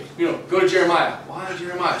 She'll get, go to Jeremiah. Why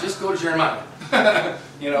Jeremiah? Just go to Jeremiah. And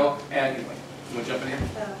anyway, you want to jump in here?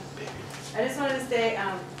 I just wanted to say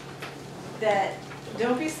that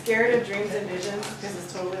don't be scared of dreams and visions, because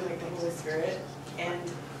it's totally like the Holy Spirit. And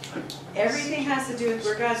everything has to do with,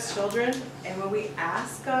 we're God's children, and when we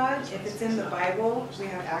ask God, if it's in the Bible, we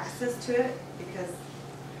have access to it because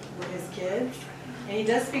we're His kids. And He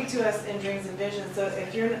does speak to us in dreams and visions. So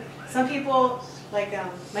if you're, some people, like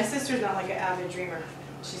my sister's not like an avid dreamer.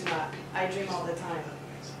 She's not. I dream all the time.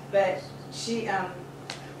 But she, I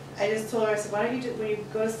just told her, I said, why don't you, when you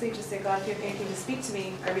go to sleep, just say, God, if you have anything to speak to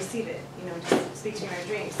me, I receive it. Just speak to me in my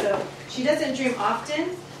dreams. So she doesn't dream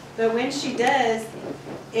often, but when she does,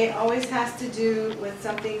 it always has to do with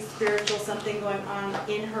something spiritual, something going on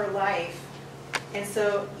in her life. And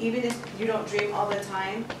so even if you don't dream all the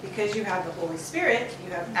time, because you have the Holy Spirit,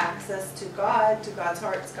 you have access to God, to God's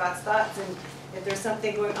heart, God's thoughts, and if there's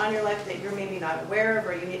something going on in your life that you're maybe not aware of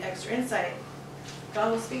or you need extra insight,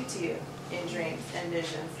 God will speak to you in dreams and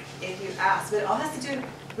visions if you ask. But it all has to do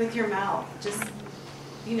with your mouth. Just,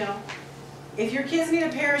 if your kids need a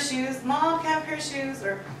pair of shoes, Mom, can I have a pair of shoes?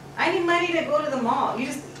 Or I need money to go to the mall.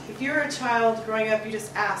 If you're a child growing up, you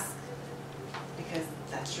just ask because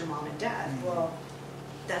that's your mom and dad. Well,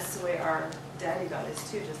 that's the way our daddy God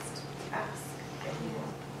is too. Just ask, and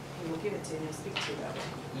He will give it to you, and He'll speak to you that way.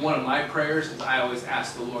 One of my prayers is I always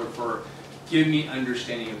ask the Lord for, give me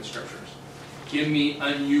understanding of the Scriptures. Give me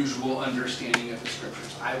unusual understanding of the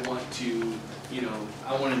Scriptures. I want to,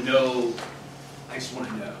 I want to know. I just want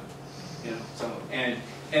to know, So and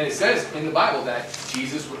it says in the Bible that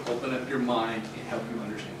Jesus would open up your mind and help you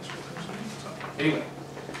understand the Scriptures. So anyway,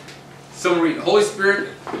 Someone read. The Holy Spirit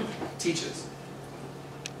teaches.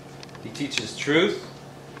 He teaches truth.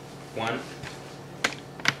 1.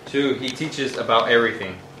 2. He teaches about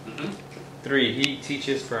everything. 3. He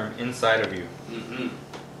teaches from inside of you.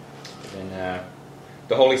 And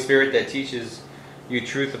the Holy Spirit that teaches you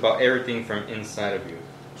truth about everything from inside of you.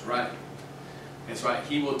 That's right. That's right.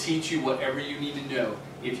 He will teach you whatever you need to know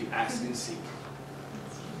if you ask and seek.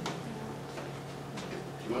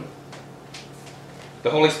 You want? The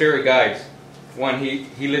Holy Spirit guides. 1.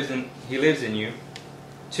 He lives in you.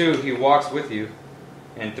 2. He walks with you.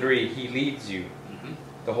 And 3. He leads you.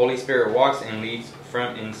 The Holy Spirit walks and leads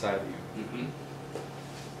from inside of you.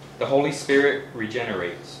 The Holy Spirit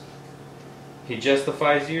regenerates. He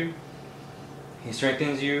justifies you. He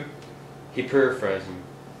strengthens you. He purifies you.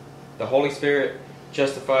 The Holy Spirit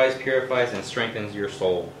justifies, purifies, and strengthens your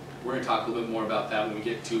soul. We're going to talk a little bit more about that when we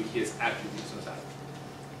get to his attributes inside.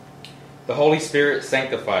 The Holy Spirit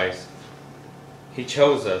sanctifies. He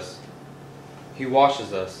chose us. He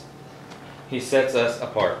washes us. He sets us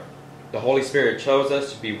apart. The Holy Spirit chose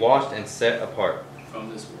us to be washed and set apart.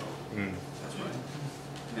 From this world. That's right.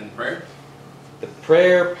 And the prayer? The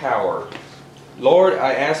prayer power. Lord,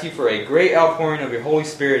 I ask you for a great outpouring of your Holy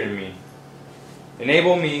Spirit in me.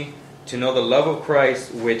 Enable me to know the love of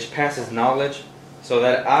Christ which passes knowledge, so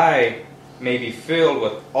that I may be filled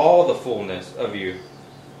with all the fullness of you.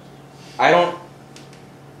 I don't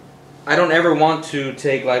ever want to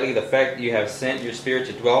take lightly the fact that you have sent your Spirit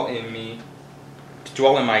to dwell in me, to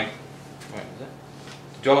dwell in my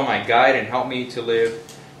guide and help me to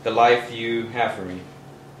live the life you have for me.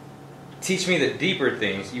 Teach me the deeper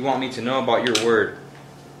things you want me to know about your word.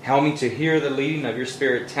 Help me to hear the leading of your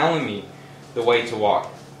Spirit telling me the way to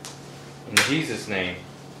walk. In Jesus' name,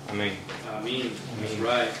 amen. Amen. That's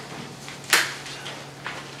right.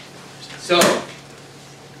 So,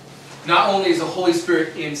 not only is the Holy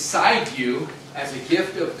Spirit inside you as a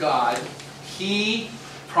gift of God, He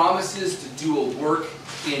promises to do a work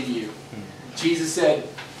in you. Jesus said,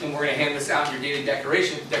 and we're going to hand this out in your daily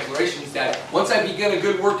declarations, that once I begin a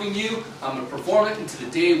good work in you, I'm going to perform it until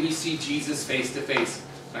the day we see Jesus face to face.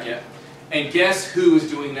 Not yet. And guess who is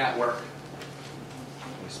doing that work?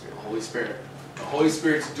 The Holy Spirit. The Holy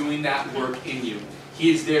Spirit's doing that work in you. He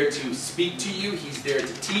is there to speak to you. He's there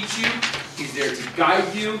to teach you. He's there to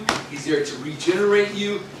guide you. He's there to regenerate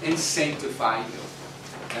you and sanctify you.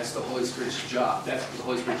 That's the Holy Spirit's job. That's the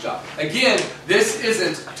Holy Spirit's job. Again, this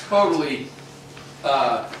isn't totally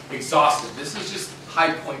exhaustive. This is just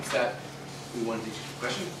high points that we want to teach you.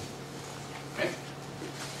 Question? Okay.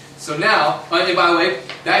 So now, and by the way,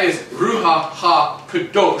 that is Ruach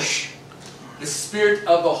HaKadosh, the Spirit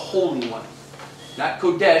of the Holy One. Not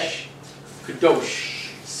Kodesh,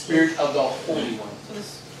 Kadosh, Spirit of the Holy One. So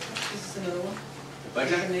this is another one?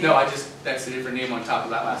 Like, no, that's a different name on top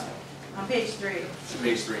of that last one. On page 3.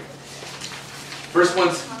 Page 3. First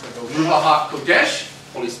one's Ruach HaKodesh,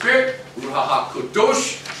 Holy Spirit. Ruach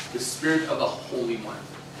HaKadosh, the Spirit of the Holy One.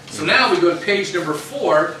 So now we go to page number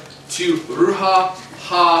 4 to Ruach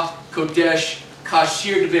HaKodesh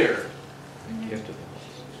Kashir Devir. Gift of the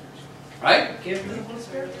Holy Spirit. Right? Gift of the Holy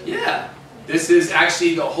Spirit? Yeah. This is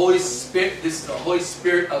actually the Holy Spirit. This is the Holy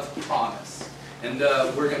Spirit of promise. And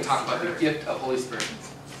we're going to talk about the gift of Holy Spirit.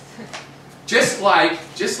 Just like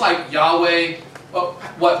Yahweh,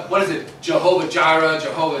 what is it? Jehovah Jireh,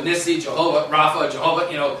 Jehovah Nissi, Jehovah Rapha, Jehovah,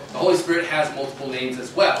 the Holy Spirit has multiple names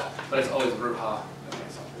as well. But it's always Ruach.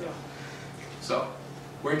 So,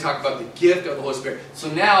 we're going to talk about the gift of the Holy Spirit. So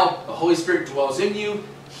now, the Holy Spirit dwells in you.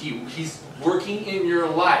 He's working in your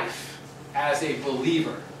life as a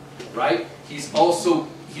believer. Right? He's also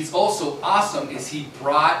awesome is he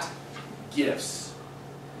brought gifts.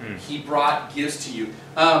 He brought gifts to you.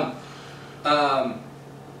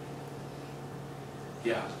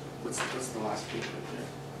 Yeah. What's the last page right there?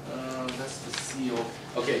 That's the seal.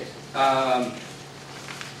 Okay.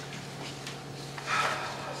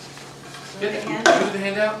 Do the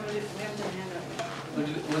handout? We haven't done a handout yet. Want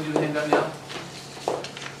to do the handout now?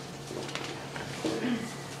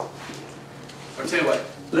 I'll tell you what.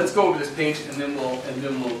 Let's go over this page and then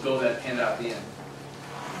we'll go that handout at the end.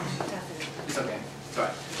 It's okay. It's all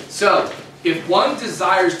right. So, if one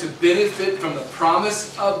desires to benefit from the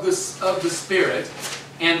promise of the Spirit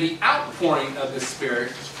and the outpouring of the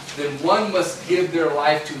Spirit, then one must give their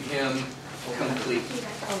life to Him completely.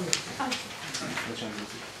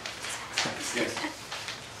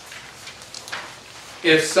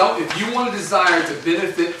 Yes. If you want to desire to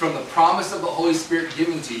benefit from the promise of the Holy Spirit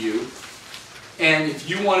given to you, and if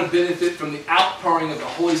you want to benefit from the outpouring of the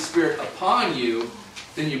Holy Spirit upon you,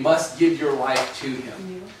 then you must give your life to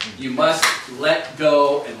Him. You must let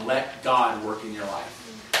go and let God work in your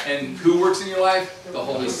life. And who works in your life? The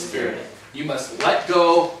Holy Spirit. You must let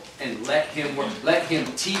go and let Him work. Let Him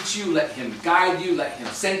teach you. Let Him guide you. Let Him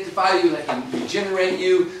sanctify you. Let Him regenerate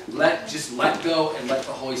you. Just let go and let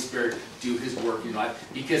the Holy Spirit do His work in your life.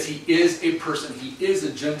 Because He is a person. He is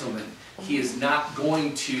a gentleman. He is not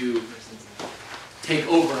going to take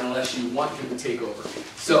over unless you want Him to take over.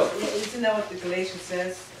 So, isn't that what the Galatians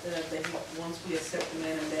says? That once we accept the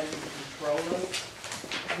man and then we control them?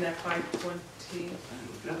 Isn't that 5:20?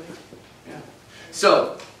 yeah.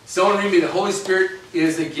 So, someone read me, the Holy Spirit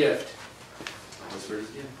is a gift. The Holy Spirit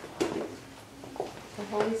is a gift. The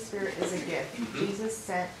Holy Spirit is a gift. Jesus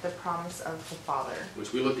sent the promise of the Father.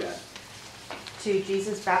 Which we looked at. 2,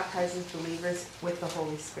 Jesus baptizes believers with the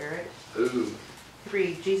Holy Spirit. Ooh.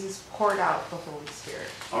 3, Jesus poured out the Holy Spirit.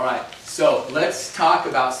 All right, so let's talk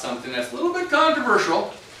about something that's a little bit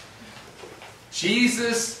controversial.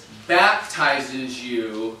 Jesus baptizes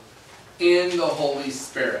you in the Holy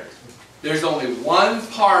Spirit. There's only one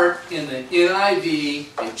part in the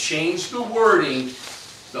NIV, they changed the wording.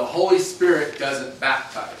 The Holy Spirit doesn't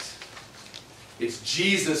baptize. It's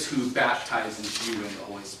Jesus who baptizes you in the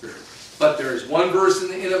Holy Spirit. But there is one verse in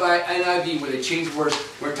the NIV where they change the words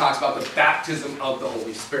where it talks about the baptism of the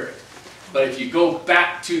Holy Spirit. But if you go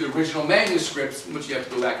back to the original manuscripts, which you have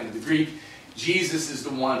to go back into the Greek, Jesus is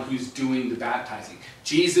the one who's doing the baptizing.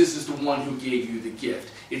 Jesus is the one who gave you the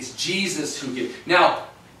gift. It's Jesus who gave. Now,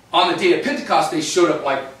 on the day of Pentecost, they showed up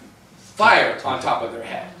like fire on top of their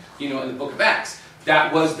head. You know, in the book of Acts.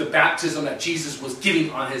 That was the baptism that Jesus was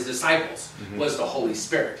giving on His disciples, was the Holy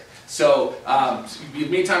Spirit. So,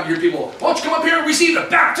 many times you hear people, why don't you come up here and receive the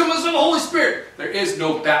baptism of the Holy Spirit? There is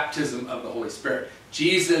no baptism of the Holy Spirit.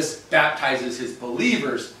 Jesus baptizes His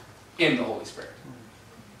believers in the Holy Spirit.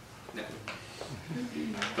 Now,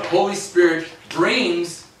 the Holy Spirit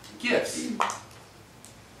brings gifts.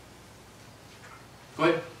 Go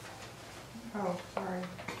ahead. Oh, sorry.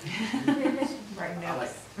 Right I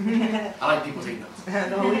notes. like people taking notes.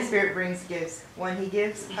 The Holy Spirit brings gifts. 1, He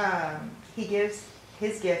gives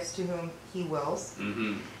His gifts to whom He wills.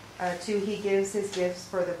 2, He gives His gifts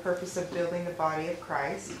for the purpose of building the body of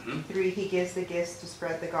Christ. 3, He gives the gifts to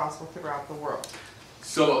spread the gospel throughout the world.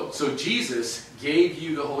 So Jesus gave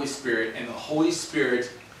you the Holy Spirit, and the Holy Spirit,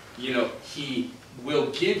 you know, He will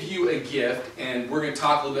give you a gift, and we're going to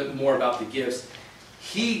talk a little bit more about the gifts.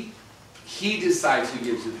 He decides who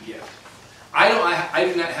gives you the gift. I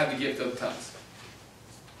do not have the gift of tongues.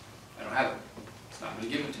 I don't have it. It's not been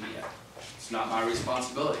given to me yet. It's not my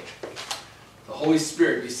responsibility. The Holy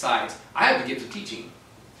Spirit decides. I have the gift of teaching.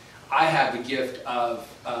 I have the gift of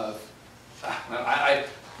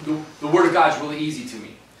the Word of God is really easy to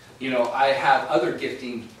me. You know, I have other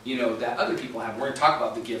gifting, you know, that other people have. We're going to talk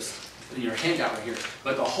about the gifts in your handout right here.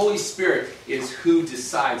 But the Holy Spirit is who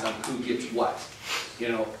decides on who gets what. You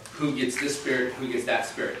know, who gets this spirit, who gets that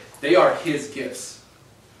spirit. They are His gifts.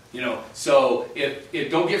 You know, so if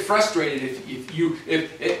don't get frustrated if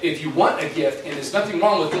you want a gift, and there's nothing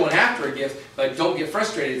wrong with going after a gift, but don't get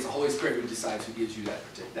frustrated. It's the Holy Spirit who decides who gives you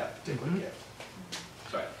that particular gift.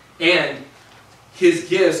 Sorry. And His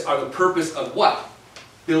gifts are the purpose of what?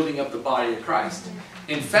 Building up the body of Christ.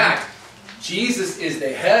 In fact, Jesus is the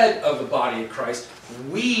head of the body of Christ.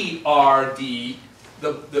 We are the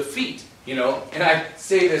feet. You know, and I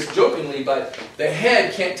say this jokingly, but the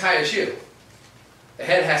head can't tie a shoe. The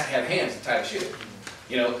head has to have hands to tie a shoe.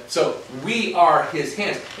 You know, so we are His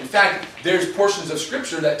hands. In fact, there's portions of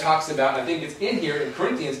Scripture that talks about, and I think it's in here in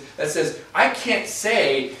Corinthians, that says, I can't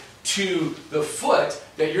say to the foot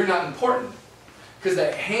that you're not important. Because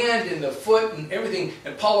the hand and the foot and everything,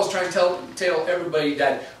 and Paul was trying to tell everybody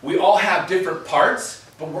that we all have different parts,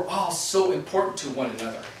 but we're all so important to one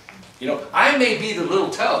another. You know, I may be the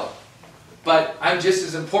little toe, but I'm just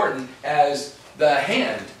as important as the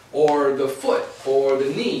hand or the foot or the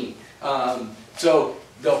knee. So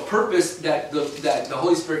the purpose that the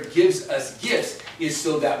Holy Spirit gives us gifts is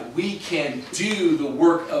so that we can do the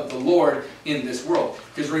work of the Lord in this world.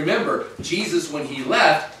 Because remember, Jesus, when He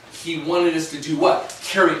left, He wanted us to do what?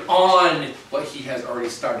 Carry on what He has already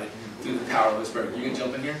started through the power of the Spirit. You can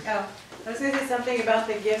jump in here? Yeah. I was going to say something about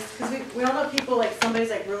the gifts, because we all know people, like somebody's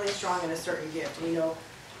like really strong in a certain gift.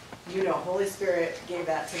 You know, Holy Spirit gave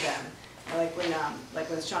that to them. Like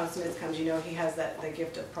when Sean Smith comes, you know, he has the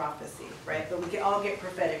gift of prophecy, right? But we can all get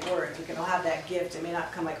prophetic words. We can all have that gift. It may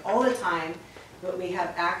not come like all the time, but we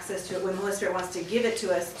have access to it when the Holy Spirit wants to give it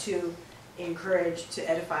to us to encourage, to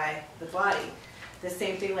edify the body. The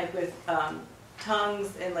same thing like with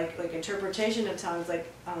tongues and like interpretation of tongues.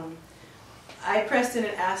 I pressed in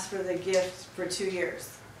and asked for the gift for 2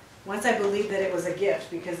 years. Once I believed that it was a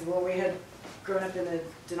gift, because when we had grown up in a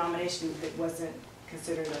denomination that wasn't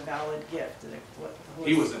considered a valid gift. Like what the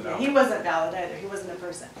He wasn't valid. He wasn't valid either. He wasn't a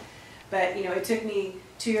person. But, you know, it took me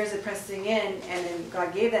 2 years of pressing in, and then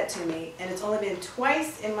God gave that to me. And it's only been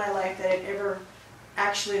twice in my life that I've ever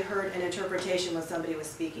actually heard an interpretation when somebody was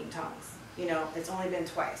speaking tongues. You know, it's only been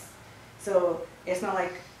twice. So it's not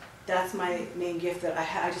like that's my main gift that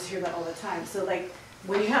I just hear that all the time. So, like,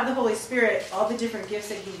 when you have the Holy Spirit, all the different gifts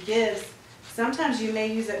that He gives, sometimes you may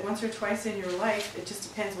use it once or twice in your life. It just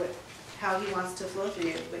depends how He wants to flow through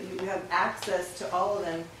you. But you have access to all of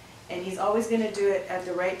them. And He's always going to do it at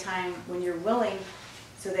the right time when you're willing,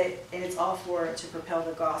 and it's all to propel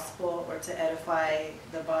the gospel or to edify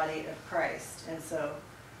the body of Christ. And so,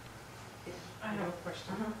 I have a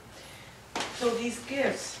question. So these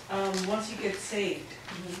gifts, once you get saved,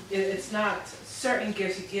 it's not certain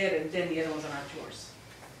gifts you get and then the other ones are not yours.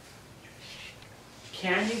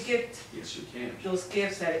 Can you get Yes, you can. those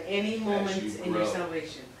gifts at any moment you in your grow.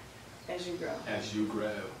 salvation? as you grow. As you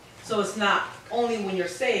grow. So it's not only when you're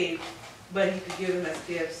saved, but He could give them as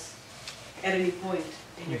gifts at any point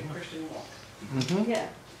in your Christian walk. Yeah.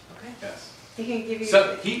 Okay. Yes. He can give you.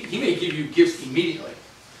 So he may give you gifts immediately,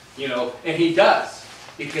 you know, and He does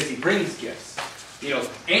because He brings gifts, you know,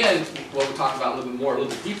 and we'll talk about a little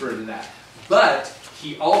bit deeper into that. But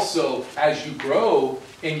He also, as you grow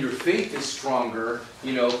and your faith is stronger,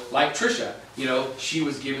 you know, like Trisha, you know, she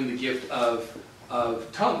was given the gift of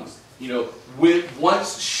tongues. You know,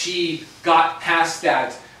 once she got past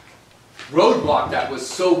that roadblock that was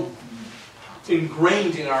so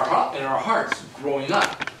ingrained in our hearts growing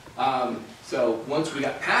up. So once we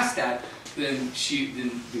got past that, then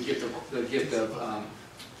the gift of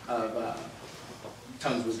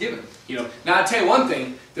tongues was given. You know, now I'll tell you one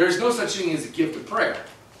thing: there is no such thing as a gift of prayer.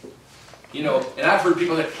 You know, and I've heard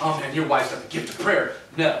people say, "Oh man, your wife's got the gift of prayer."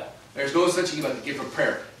 No, there's no such thing about the gift of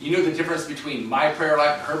prayer. You know the difference between my prayer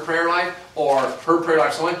life and her prayer life, or her prayer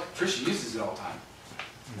life? So on. Trisha uses it all the time.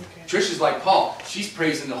 Okay. Trisha's like Paul. She's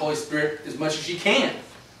praising the Holy Spirit as much as she can.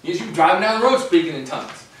 You know, she's driving down the road speaking in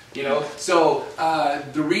tongues. You know, so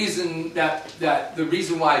the reason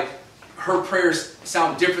why her prayers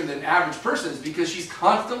sound different than average person is because she's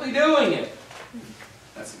constantly doing it.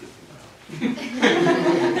 That's a good thing.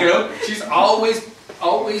 You know, she's always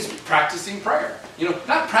practicing prayer. You know,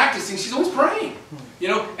 not practicing, she's always praying. You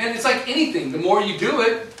know, and it's like anything. The more you do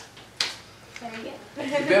it,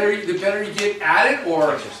 the better you get at it,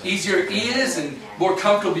 or easier it is, and more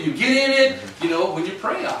comfortable you get in it. You know, when you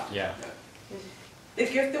pray on. Yeah. The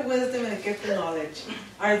gift of wisdom and the gift of knowledge,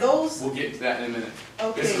 are those? We'll get into that in a minute.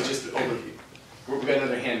 Okay. This is just an overview. We've got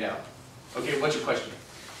another handout. Okay, what's your question?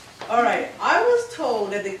 All right. I was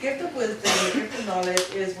told that the gift of wisdom and the gift of knowledge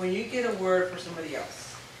is when you get a word for somebody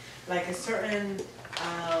else, like a certain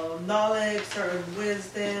knowledge, certain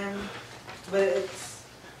wisdom, but it's.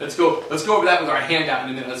 Let's go over that with our handout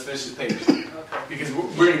in a minute. Let's finish this page. Okay. Because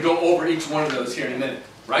we're going to go over each one of those here in a minute,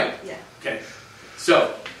 right? Yeah. Okay.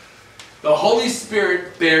 So, the Holy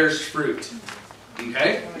Spirit bears fruit.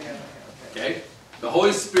 Okay? Okay? The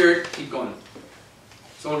Holy Spirit, keep going.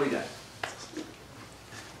 Someone read that.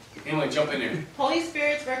 Anyway, jump in there. Holy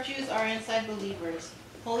Spirit's virtues are inside believers.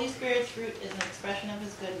 Holy Spirit's fruit is an expression of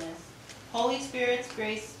His goodness. Holy Spirit's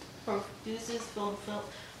grace produces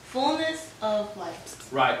fullness of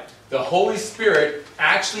life. Right. The Holy Spirit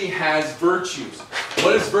actually has virtues.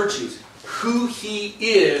 What is virtues? Who He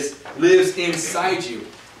is lives inside you.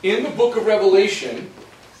 In the book of Revelation,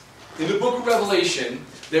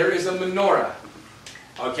 there is a menorah.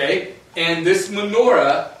 Okay? And this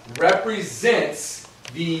menorah represents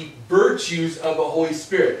the virtues of the Holy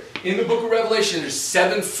Spirit. In the book of Revelation, there's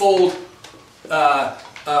sevenfold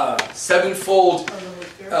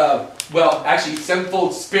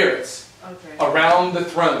spirits around the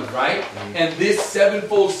throne, right? And this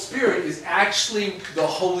sevenfold spirit is actually the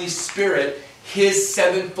Holy Spirit, His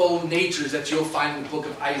sevenfold natures that you'll find in the book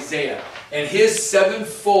of Isaiah. And His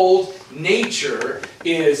sevenfold nature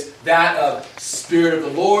is that of Spirit of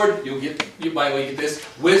the Lord. By the way, you get this: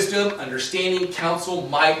 wisdom, understanding, counsel,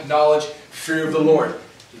 might, knowledge, fear of the Lord.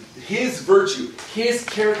 His virtue, His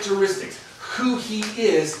characteristics, who He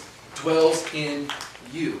is, dwells in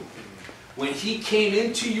you. When He came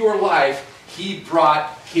into your life, He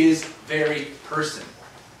brought His very person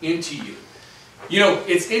into you. You know,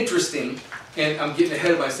 it's interesting, and I'm getting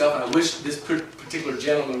ahead of myself, and I wish this particular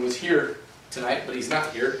gentleman was here tonight, but he's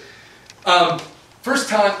not here. First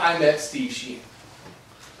time I met Steve Sheehan.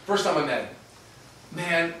 First time I met him.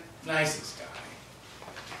 Man, nicest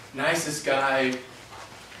guy.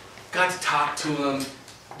 Got to talk to him.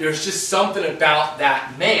 There's just something about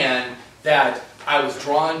that man that I was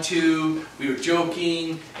drawn to. We were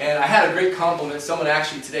joking, and I had a great compliment. Someone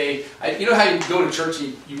actually today, you know how you go to church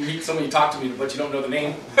and you meet someone, you talk to me, but you don't know the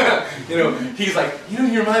name? You know, he's like, you know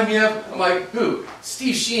who you remind me of? I'm like, who?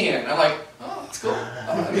 Steve Sheehan. I'm like, oh, that's cool.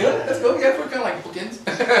 Yeah, that's cool. Yeah, we're kind of like bookends.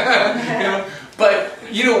 You know? But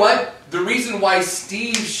you know what? The reason why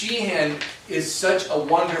Steve Sheehan is such a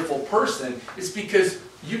wonderful person is because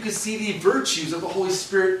you can see the virtues of the Holy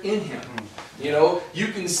Spirit in him. You know, you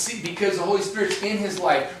can see, because the Holy Spirit's in his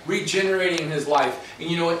life, regenerating his life, and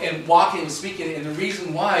you know, and walking and speaking. And the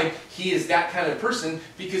reason why he is that kind of person,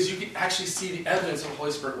 because you can actually see the evidence of the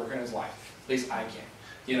Holy Spirit working in his life. At least I can.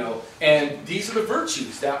 You know, and these are the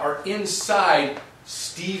virtues that are inside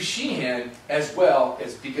Steve Sheehan, as well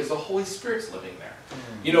as because the Holy Spirit's living there.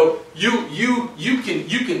 You know, you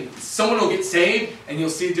can someone will get saved and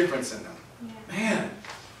you'll see a difference in them. Man,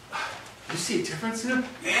 you see a difference in him?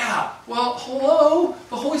 Yeah. Well, hello.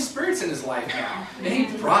 The Holy Spirit's in his life now. And he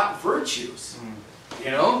brought virtues.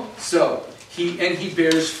 You know? So, he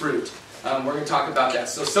bears fruit. We're going to talk about that.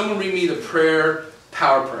 So someone read me the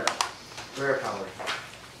power prayer. Prayer power.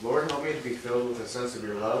 Lord, help me to be filled with a sense of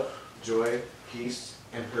your love, joy, peace,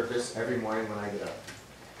 and purpose every morning when I get up.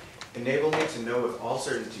 Enable me to know with all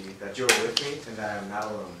certainty that you are with me and that I am not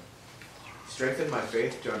alone. Strengthen my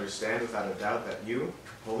faith to understand without a doubt that you,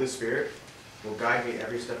 Holy Spirit, will guide me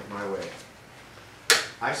every step of my way.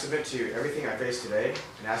 I submit to you everything I face today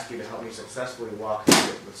and ask you to help me successfully walk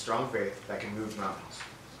through it with strong faith that can move mountains.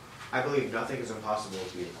 I believe nothing is impossible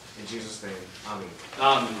with you. In Jesus' name, Amen.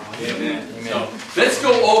 Amen. Amen. So let's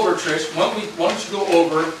go over, Trish. Why don't you go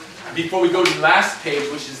over, before we go to the last page,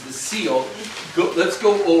 which is the seal, let's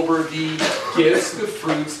go over the gifts, the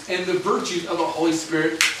fruits, and the virtues of the Holy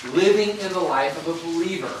Spirit living in the life of a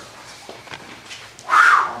believer.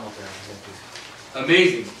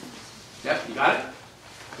 Amazing. Yep, you got it?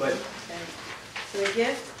 Good. Okay. So the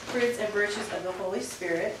gift, fruits, and virtues of the Holy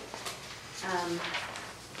Spirit.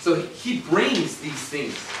 So he brings these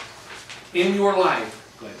things in your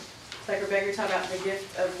life. Go ahead. Like Rebecca, you're talking about the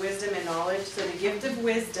gift of wisdom and knowledge. So the gift of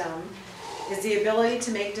wisdom is the ability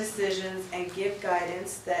to make decisions and give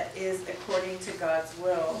guidance that is according to God's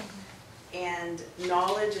will. And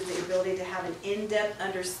knowledge is the ability to have an in-depth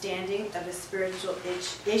understanding of a spiritual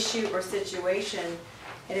issue or situation.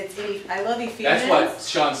 And it's I love Ephesians. That's what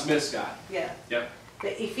Sean Smith's got. Yeah. Yep.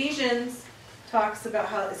 The Ephesians talks about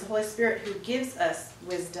how it's the Holy Spirit who gives us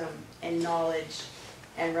wisdom and knowledge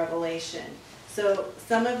and revelation. So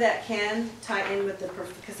some of that can tie in with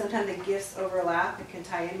because sometimes the gifts overlap. It can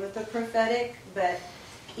tie in with the prophetic, but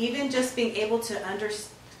even just being able to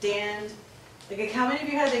understand, like how many of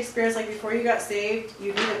you had the experience like before you got saved,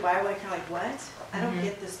 you read the Bible and kind of like, what? I don't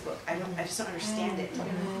get this book. I just don't understand it.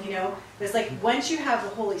 You know, it's like once you have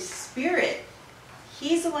the Holy Spirit,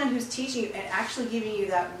 He's the one who's teaching you and actually giving you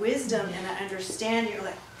that wisdom and that understanding. You're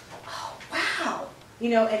like, oh wow, you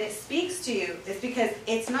know, and it speaks to you. It's because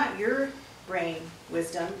it's not your brain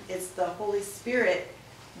wisdom, it's the Holy Spirit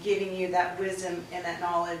giving you that wisdom and that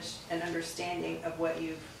knowledge and understanding of what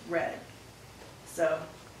you've read. So,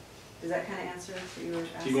 does that kind of answer what you were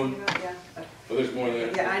asking about? Yeah. Okay. Well, there's more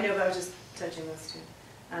there. Yeah, I know, but I was just touching those two.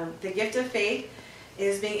 The gift of faith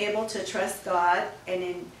is being able to trust God and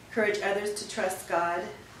encourage others to trust God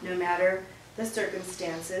no matter the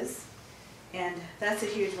circumstances. And that's a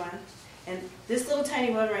huge one. And this little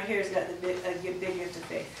tiny one right here has got a big gift of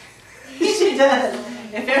faith. She does.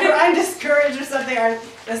 If ever I'm discouraged or something,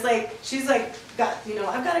 it's like she's like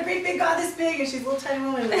I've got a great big God this big, and she's a little tiny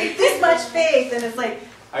woman with like this much faith, and it's like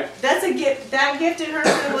that's a gift. That gift in her,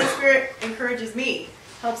 the Holy Spirit encourages me,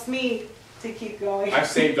 helps me to keep going. I've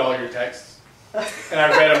saved all your texts, and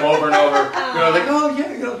I've read them over and over. Like, oh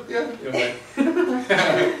yeah.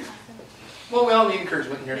 Well, we all need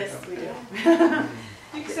encouragement here. Yes, we do.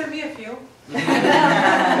 You can send me a few.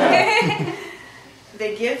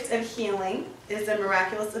 The gift of healing is the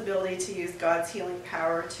miraculous ability to use God's healing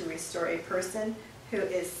power to restore a person who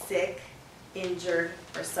is sick, injured,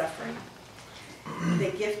 or suffering. The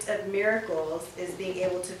gift of miracles is being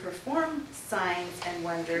able to perform signs and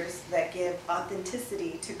wonders that give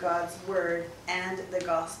authenticity to God's word and the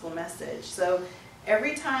gospel message. So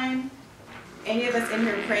every time any of us in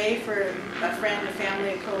here pray for a friend, a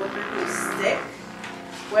family, a coworker who's sick,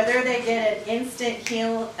 whether they get an instant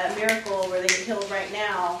a miracle where they get healed right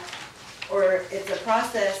now, or it's a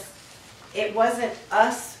process, it wasn't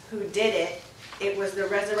us who did it. It was the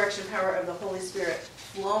resurrection power of the Holy Spirit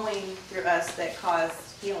flowing through us that caused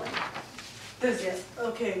healing. Does it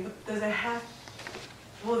have...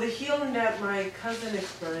 Well, the healing that my cousin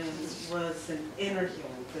experienced was an inner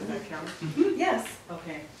healing. Does that count? Yes.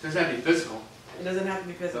 Okay. Does that be physical? It doesn't have to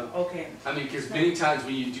be physical. Okay. I mean, because many times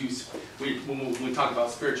when you do, when we talk about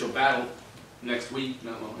spiritual battle next week,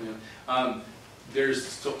 there's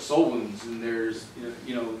soul wounds and there's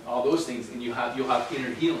all those things, and you'll have inner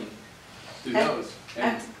healing through those.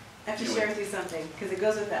 I have to share with you something because it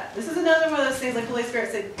goes with that. This is another one of those things like Holy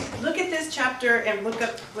Spirit said, look at this chapter and look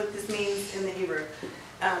up what this means in the Hebrew.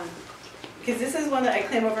 Because this is one that I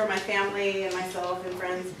claim over my family and myself and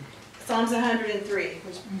friends. Psalms 103,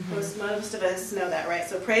 which most of us know that, right?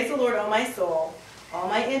 So praise the Lord, O my soul, all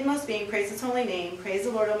my inmost being, praise his holy name. Praise the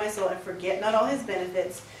Lord, O my soul, and forget not all his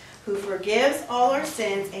benefits, who forgives all our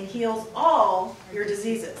sins and heals all your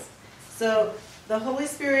diseases. So the Holy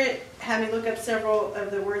Spirit had me look up several of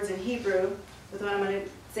the words in Hebrew. With what I'm going to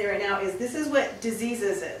say right now is this is what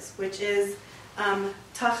diseases is, which is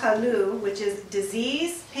tachalu, which is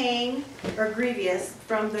disease, pain, or grievous,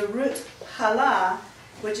 from the root hala,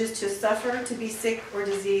 which is to suffer, to be sick or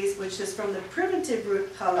diseased, which is from the primitive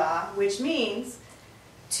root hala, which means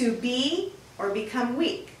to be or become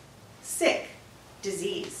weak, sick,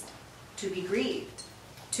 diseased, to be grieved,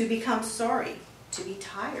 to become sorry, to be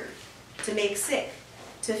tired, to make sick,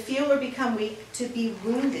 to feel or become weak, to be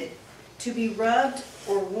wounded, to be rubbed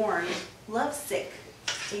or worn, lovesick,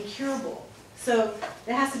 incurable. So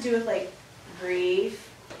it has to do with like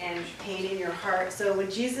grief and pain in your heart. So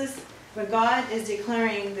when God is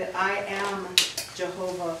declaring that I am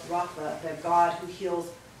Jehovah Rapha, the God who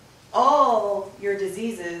heals all your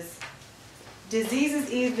diseases,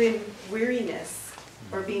 even weariness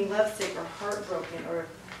or being lovesick or heartbroken or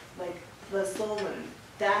like the soul wound,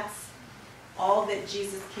 that's all that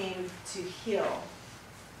Jesus came to heal.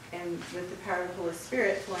 And with the power of the Holy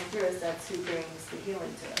Spirit flowing through us, that's who brings the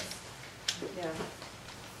healing to us. Yeah.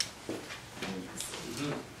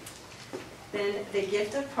 Then the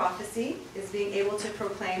gift of prophecy is being able to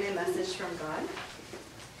proclaim a message from God.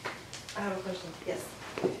 I have a question. Yes.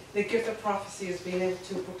 The gift of prophecy is being able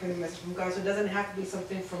to proclaim a message from God, so it doesn't have to be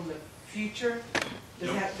something from the future.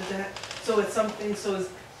 So it's something.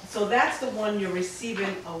 So that's the one you're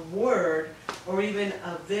receiving a word or even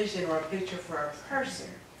a vision or a picture for a person.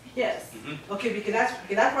 Yes. Okay, because that's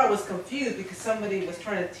why I was confused, because somebody was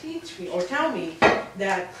trying to teach me or tell me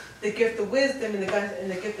that the gift of wisdom and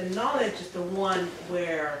the gift of knowledge is the one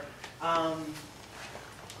where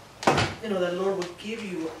the Lord would give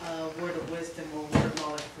you a word of wisdom or word of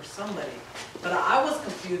knowledge for somebody. But I was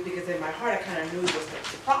confused because in my heart I kind of knew it was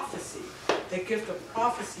the prophecy. The gift of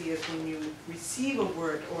prophecy is when you receive a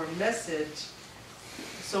word or a message.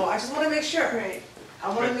 So I just want to make sure. Right. I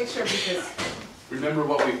want to make sure because. Remember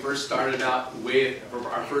what we first started out with,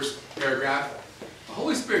 our first paragraph? The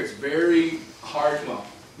Holy Spirit's very hard. Well,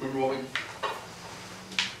 remember what we...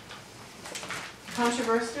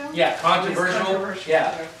 Controversial? Yeah, controversial.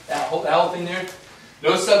 Yeah, that whole thing there.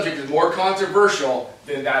 No subject is more controversial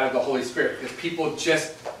than that of the Holy Spirit, because people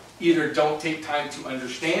just either don't take time to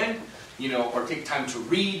understand, or take time to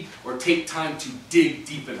read, or take time to dig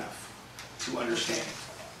deep enough to understand.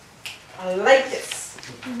 I like this.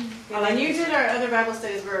 Well, and you did our other Bible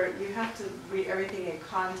studies where you have to read everything in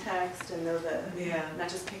context and know not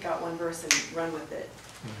just pick out one verse and run with it.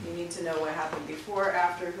 You need to know what happened before,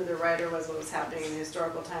 after, who the writer was, what was happening in the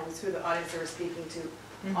historical times, who the audience they were speaking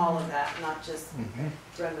to, all of that, not just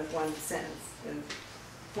run with one sentence and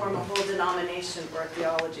form a whole denomination or a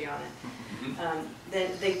theology on it.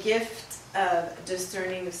 Then the gift of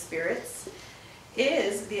discerning of spirits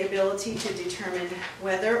is the ability to determine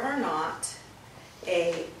whether or not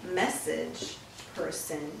a message,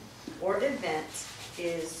 person, or event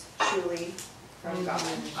is truly from God.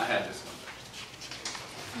 I had this one.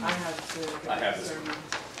 I have this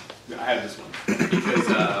one. I have this one because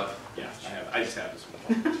I just have this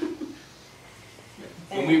one.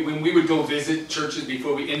 When we would go visit churches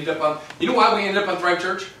before we ended up on, you know why we ended up on Thrive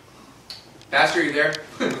Church? Pastor, are you there?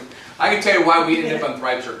 I can tell you why we ended up on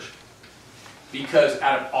Thrive Church. Because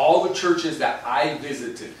out of all the churches that I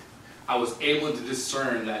visited, I was able to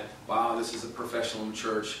discern that, wow, this is a professional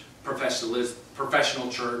church.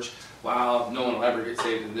 Wow, no one will ever get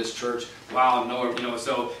saved in this church. Wow,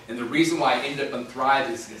 and the reason why I ended up on Thrive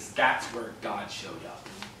is because that's where God showed up.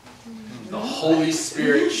 The Holy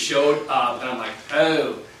Spirit showed up, and I'm like,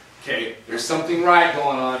 oh, okay, there's something right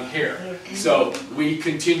going on here. So we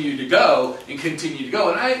continue to go,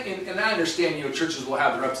 and I understand, churches will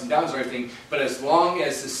have their ups and downs and everything, but as long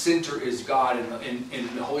as the center is God and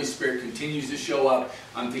the Holy Spirit continues to show up,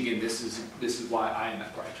 I'm thinking this is why I am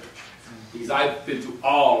at Thrive Church. Because I've been to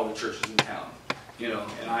all of the churches in town,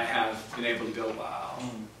 and I have been able to go, wow,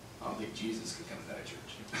 I don't think Jesus could come to that church.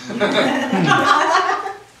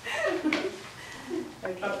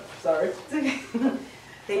 Okay. Sorry.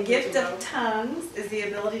 The gift of tongues is the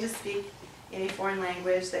ability to speak in a foreign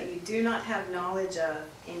language that you do not have knowledge of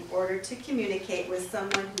in order to communicate with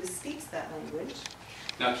someone who speaks that language.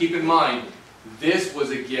 Now keep in mind, this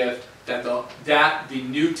was a gift that the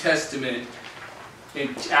New Testament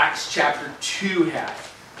in Acts chapter 2 had,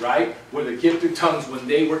 right? Where the gift of tongues, when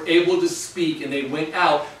they were able to speak and they went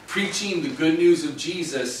out preaching the good news of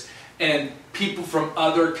Jesus, and people from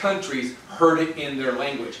other countries heard it in their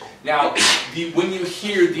language. Now, when you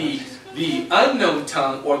hear the unknown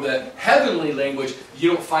tongue or the heavenly language, you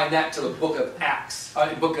don't find that till the book of Acts,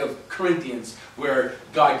 book of Corinthians, where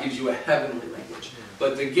God gives you a heavenly language.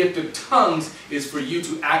 But the gift of tongues is for you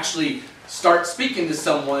to actually start speaking to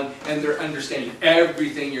someone and they're understanding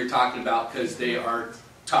everything you're talking about because they are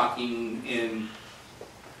talking in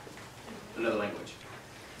another language.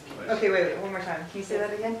 Okay, wait, one more time. Can you say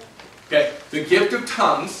that again? Okay, the gift of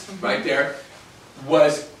tongues, right there,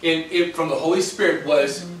 was from the Holy Spirit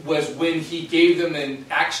was when He gave them in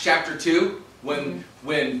Acts chapter 2, when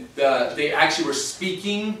they actually were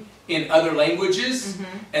speaking in other languages,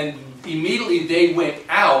 and immediately they went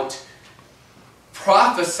out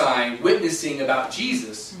prophesying, witnessing about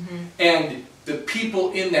Jesus, and the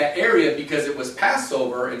people in that area, because it was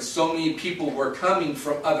Passover and so many people were coming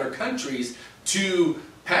from other countries to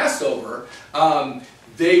Passover,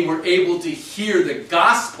 they were able to hear the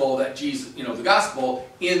gospel that Jesus, the gospel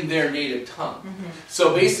in their native tongue.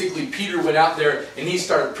 So basically, Peter went out there and he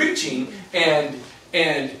started preaching, and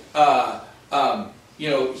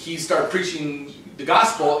he started preaching the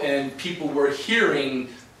gospel, and people were hearing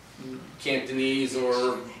Cantonese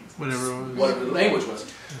or whatever the language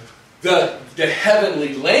was. The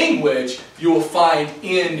heavenly language you will find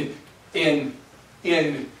in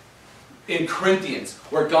Corinthians,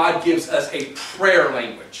 where God gives us a prayer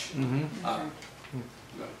language.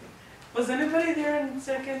 Was anybody there in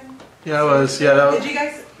second? Yeah, I was. Yeah, that was. Did you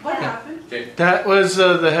guys? What happened? Okay. That was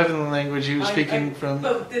the heavenly language he was speaking from.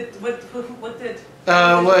 But what did?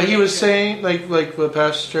 What he was saying, like what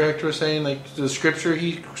Pastor Hector was saying, like the scripture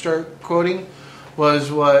he started quoting, was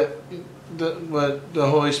what the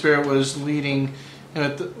Holy Spirit was leading,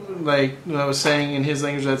 and like I was saying in his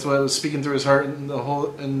language, that's what was speaking through his heart, and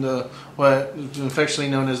what was affectionately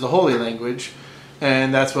known as the holy language,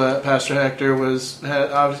 and that's what Pastor Hector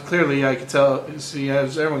clearly I could see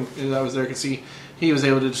as everyone that was there could see he was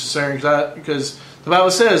able to discern that, because the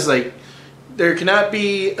Bible says like there cannot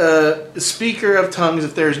be a speaker of tongues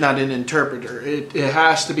if there's not an interpreter. It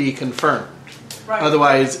has to be confirmed, right.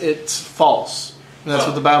 Otherwise it's false. And that's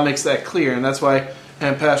what the Bible makes that clear, and that's why.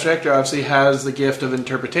 And Pastor Hector obviously has the gift of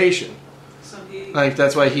interpretation. So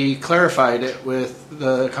that's why he clarified it with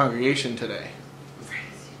the congregation today.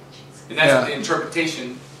 And that's the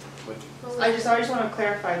interpretation. I just want to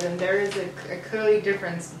clarify then, there is a clearly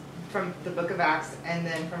difference from the book of Acts and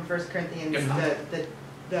then from 1 Corinthians,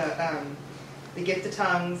 the gift of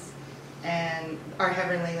tongues and our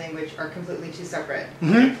heavenly language are completely two separate.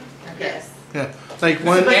 Okay. Yes. Yeah. But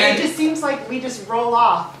it just seems like we just roll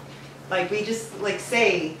off. Like we just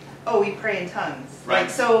say, oh, we pray in tongues. Right.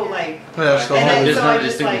 There's no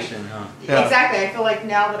distinction, huh? Yeah. Exactly. I feel like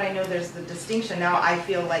now that I know there's the distinction, now I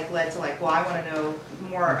feel like led to well, I want to know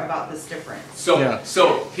more about this difference. So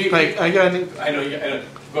here, I know.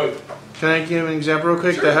 Go ahead. Can I give an example real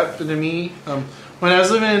quick Sure. that happened to me? When I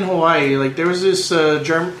was living in Hawaii, there was this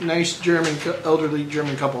nice elderly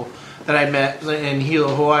German couple that I met in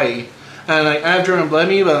Hilo, Hawaii, and I have German blood in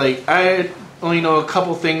me, but I only know a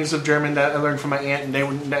couple things of German that I learned from my aunt, and they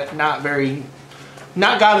were not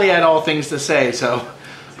godly at all things to say. So,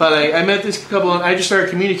 but I met this couple, and I just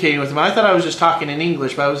started communicating with them. I thought I was just talking in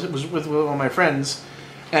English, but I was with one of my friends,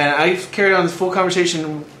 and I carried on this full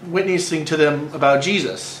conversation, witnessing to them about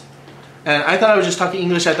Jesus. And I thought I was just talking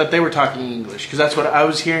English. I thought they were talking English because that's what I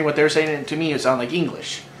was hearing. What they were saying, and to me, it sounded like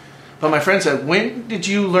English. But my friend said, "When did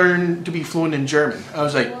you learn to be fluent in German?" I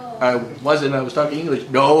was like, "I wasn't. I was talking English."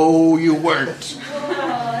 "No, you weren't."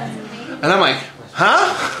 And I'm like,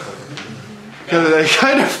 "Huh?" Because it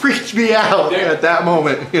kind of freaked me out at that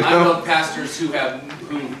moment. I know pastors who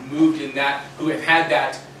moved in that, who have had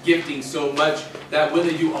that gifting so much that when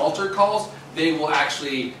they do altar calls, they will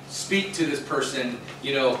actually speak to this person,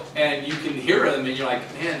 and you can hear them, and you're like,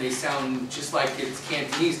 man, they sound just like it's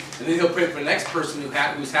Cantonese. And then he'll pray for the next person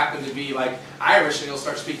who's happened to be Irish, and he'll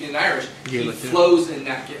start speaking in Irish. He flows in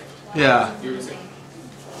that gift. Yeah. You were saying?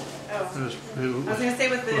 I was going to say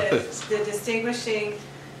with the distinguishing,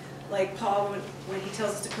 Paul, when he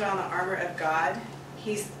tells us to put on the armor of God,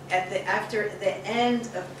 he's after the end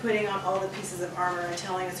of putting on all the pieces of armor and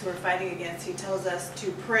telling us who we're fighting against, he tells us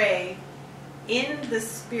to pray in the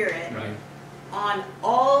Spirit on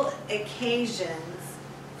all occasions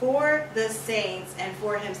for the saints and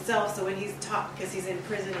for himself. So when he's taught, because he's in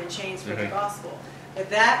prison and chains for the gospel. But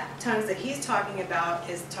that tongues that he's talking about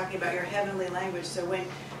is talking about your heavenly language. So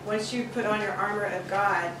once you put on your armor of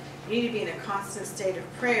God, you need to be in a constant state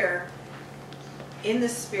of prayer in the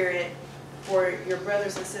Spirit for your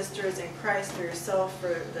brothers and sisters in Christ, for yourself,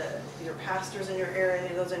 for your pastors in your area,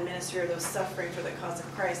 and those in ministry or those suffering for the cause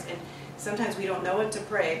of Christ. And sometimes we don't know what to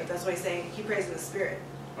pray, but that's why he's saying he prays in the Spirit.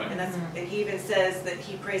 Right. And he even says that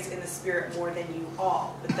he prays in the Spirit more than you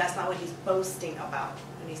all. But that's not what he's boasting about.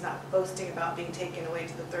 And he's not boasting about being taken away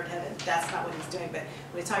to the third heaven. That's not what he's doing. But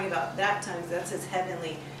when he's talking about that tongues, that's his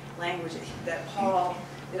heavenly language. That Paul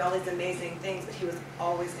did all these amazing things, but he was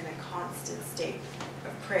always in a constant state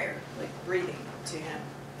of prayer, like breathing to him.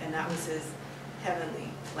 And that was his heavenly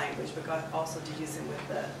language. But God also did use him with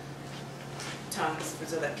the tongues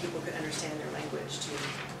so that people could understand their language to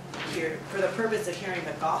hear, for the purpose of hearing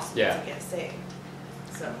the gospel to get saved.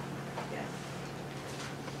 So, yeah.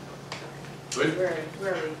 Good.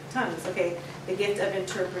 Where are we? Tongues. Okay. The gift of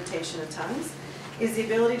interpretation of tongues is the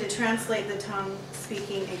ability to translate the tongue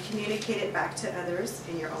speaking and communicate it back to others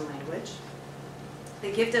in your own language.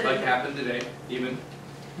 The gift of happened today, even.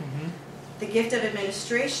 The gift of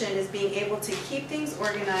administration is being able to keep things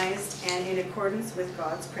organized and in accordance with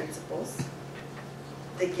God's principles.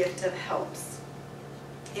 The gift of helps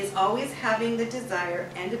is always having the desire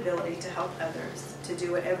and ability to help others, to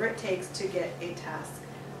do whatever it takes to get a task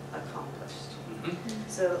accomplished.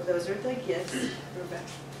 So those are the gifts. Rebecca.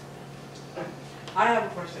 I have a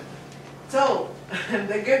question. So,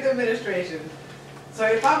 the gift of administration. So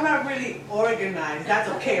if I'm not really organized, that's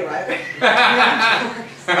okay, right?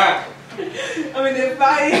 I mean, if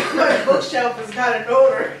my bookshelf is not in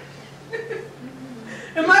order,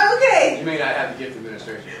 am I okay? You may not have the gift of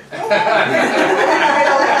administration.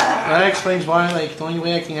 That explains why, like, the only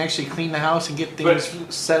way I can actually clean the house and get things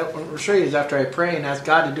set up straight is after I pray and ask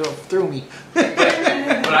God to do it through me.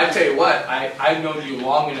 But I tell you what, I've known you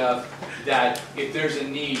long enough that if there's a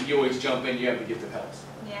need, you always jump in. You have the gift of helps.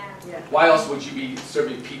 Yeah. Why else would you be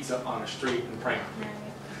serving pizza on a street and praying?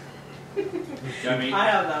 You know what I mean? I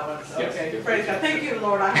have that one. So Yes, okay, good. praise God. Thank you,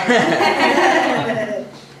 Lord. I have that.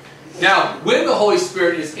 Now, when the Holy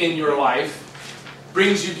Spirit is in your life,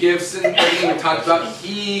 brings you gifts and everything we talked about,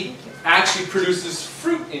 He actually produces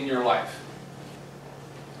fruit in your life.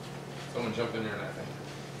 Someone jump in there and I think.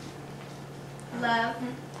 Love,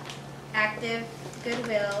 active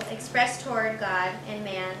goodwill expressed toward God and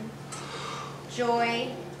man.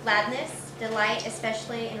 Joy, gladness, delight,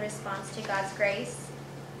 especially in response to God's grace.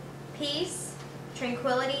 Peace,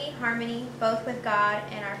 tranquility, harmony, both with God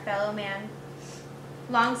and our fellow man.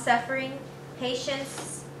 Long-suffering,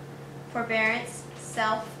 patience, forbearance,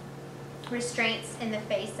 self-restraints in the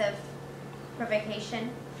face of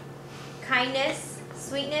provocation. Kindness,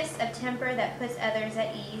 sweetness of temper that puts others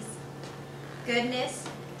at ease. Goodness,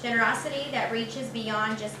 generosity that reaches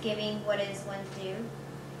beyond just giving what is one's due.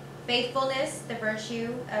 Faithfulness, the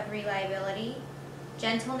virtue of reliability.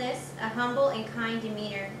 Gentleness, a humble and kind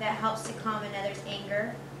demeanor that helps to calm another's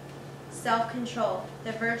anger. Self-control,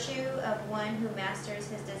 the virtue of one who masters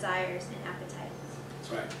his desires and appetites.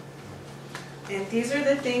 That's right. And these are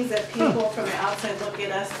the things that people from the outside look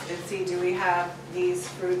at us and see, do we have these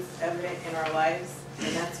fruits evident in our lives?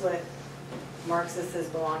 And that's what marks us as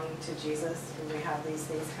belonging to Jesus, when we have these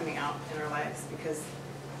things coming out in our lives. Because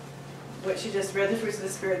what she just read, the fruits of the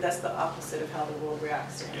Spirit, that's the opposite of how the world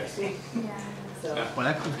reacts to anything. Yeah. So, Well,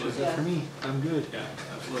 that comes good for me. I'm good. Yeah,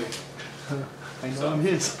 absolutely. I know I'm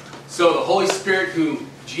His. So the Holy Spirit who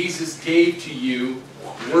Jesus gave to you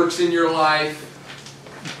works in your life,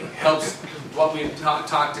 helps what we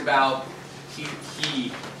talked about.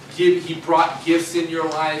 He brought gifts in your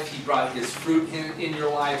life. He brought His fruit in your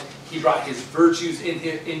life. He brought His virtues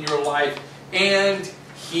in your life. And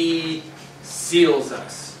He seals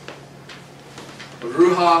us.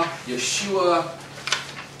 Ruha Yeshua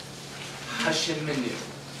Hasheminu.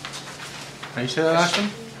 Can you say that last one?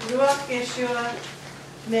 Ruach Yeshua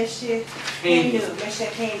Meshechenu.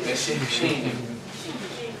 Meshechenu.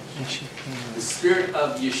 The Spirit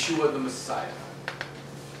of Yeshua the Messiah.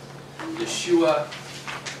 Yeshua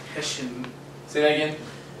Heshem. Say that again.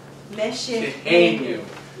 Meshechenu.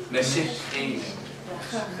 Meshechenu.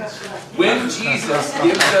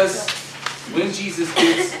 When Jesus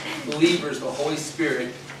gives believers the Holy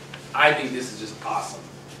Spirit, I think this is just awesome.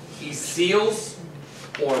 He seals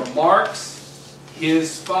or marks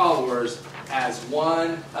His followers as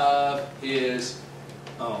one of His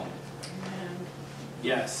own.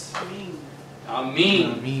 Yes.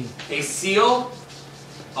 Amen. A seal,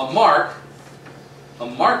 a mark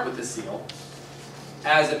with a seal,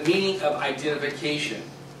 as a meaning of identification.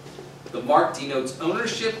 The mark denotes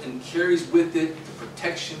ownership and carries with it the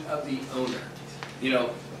protection of the owner. You know,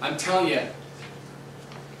 I'm telling you,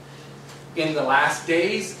 in the last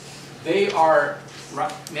days, they are,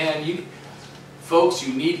 man, folks,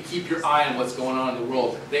 you need to keep your eye on what's going on in the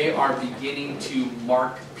world. They are beginning to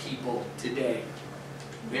mark people today.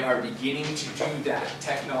 They are beginning to do that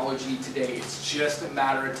technology today. It's just a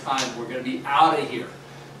matter of time. We're going to be out of here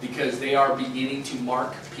because they are beginning to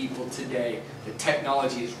mark people today. The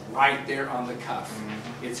technology is right there on the cuff.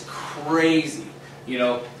 It's crazy. You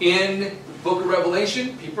know, in the book of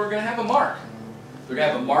Revelation, people are going to have a mark. They're going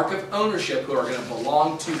to have a mark of ownership who are going to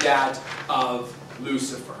belong to that of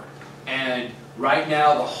Lucifer. And right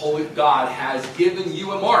now, the Holy God has given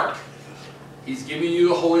you a mark. He's giving you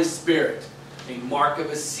the Holy Spirit, a mark of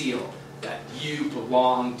a seal that you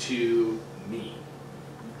belong to me.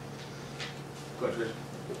 Go ahead, Trish.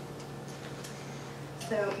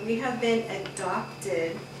 So we have been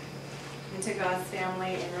adopted into God's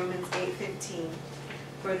family in Romans 8:15.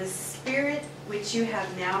 For the Spirit which you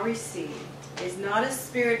have now received is not a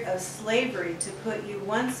spirit of slavery to put you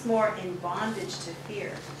once more in bondage to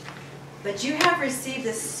fear, but you have received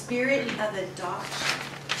the Spirit of adoption,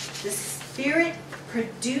 the Spirit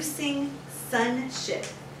producing sonship,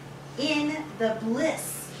 in the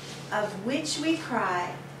bliss of which we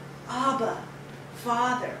cry, Abba,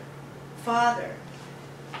 Father, Father.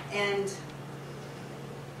 And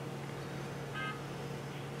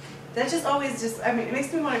that just always it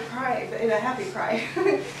makes me want to cry, but in a happy cry.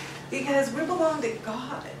 Because we belong to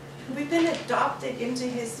God. We've been adopted into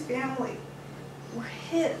His family. We're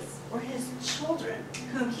His children,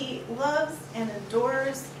 whom He loves and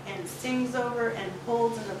adores and sings over and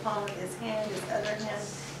holds in the palm of His hand. His other hand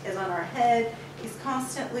is on our head. He's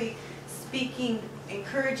constantly speaking,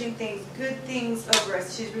 encouraging things, good things over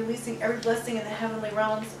us. She's releasing every blessing in the heavenly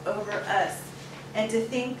realms over us. And to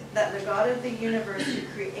think that the God of the universe who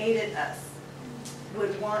created us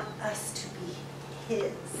would want us to be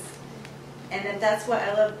His. And that's why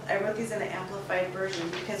I wrote these in the Amplified version,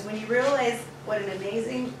 because when you realize what an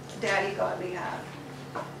amazing daddy God we have,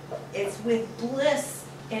 it's with bliss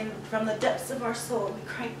from the depths of our soul, we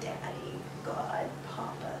cry, Daddy, God,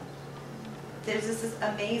 Papa. There's this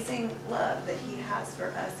amazing love that He has for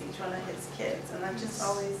us, each one of His kids. And that just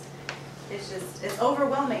always, it's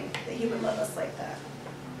overwhelming that He would love us like that.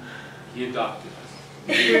 He adopted us.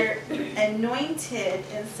 We're anointed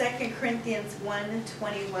in 2 Corinthians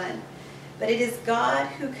 1:21. But it is God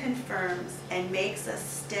who confirms and makes us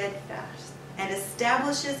steadfast and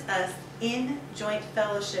establishes us in joint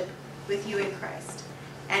fellowship with you in Christ,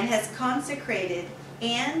 and has consecrated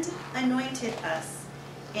and anointed us,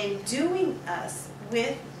 enduing us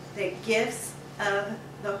with the gifts of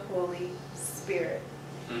the Holy Spirit.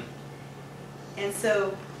 And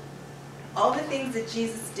so all the things that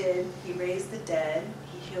Jesus did, He raised the dead,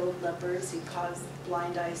 He healed lepers, He caused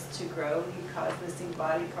blind eyes to grow, He caused missing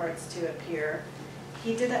body parts to appear.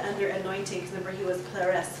 He did it under anointing, because remember, He was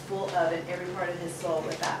pleres, full of, in every part of His soul,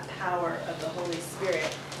 with that power of the Holy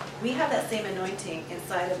Spirit. We have that same anointing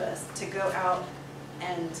inside of us to go out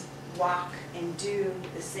and walk and do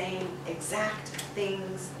the same exact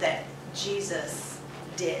things that Jesus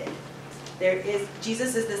did.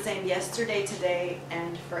 Jesus is the same yesterday, today,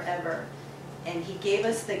 and forever. And He gave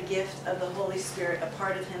us the gift of the Holy Spirit, a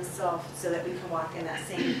part of Himself, so that we can walk in that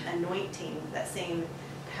same anointing, that same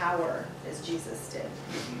power as Jesus did.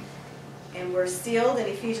 And we're sealed in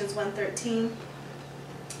Ephesians 1:13.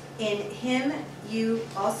 In Him you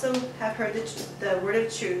also have heard the word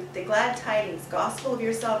of truth, the glad tidings, gospel of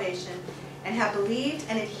your salvation, and have believed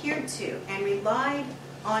and adhered to and relied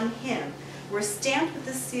on Him. We're stamped with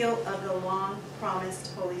the seal of the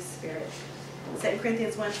long-promised Holy Spirit. 2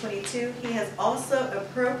 Corinthians 1:22, He has also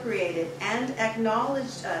appropriated and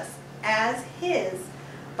acknowledged us as His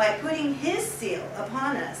by putting His seal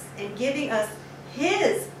upon us and giving us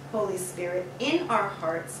His Holy Spirit in our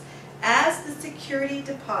hearts as the security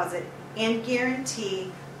deposit and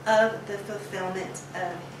guarantee of the fulfillment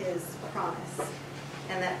of His promise.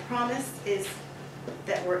 And that promise is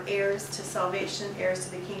that we're heirs to salvation, heirs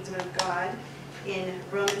to the kingdom of God in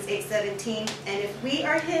Romans 8:17. And if we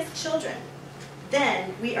are His children,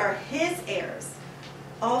 then we are His heirs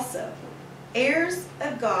also, heirs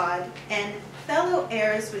of God and fellow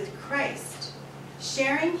heirs with Christ,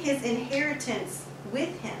 sharing His inheritance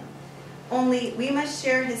with Him. Only we must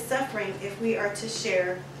share His suffering if we are to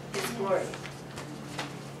share His glory.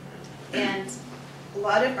 And a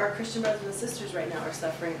lot of our Christian brothers and sisters right now are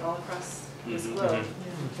suffering all across this globe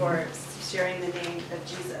for sharing the name of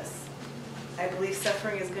Jesus. I believe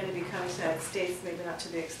suffering is going to be coming to the United States, maybe not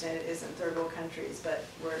to the extent it is in third world countries, but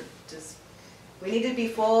we're just We need to be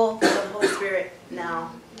full of the Holy Spirit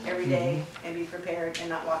now, every day, and be prepared and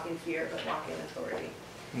not walk in fear, but walk in authority.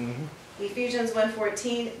 Ephesians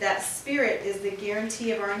 1:14, that Spirit is the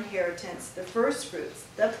guarantee of our inheritance, the first fruits,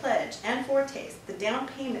 the pledge, and foretaste, the down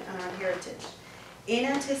payment on our heritage, in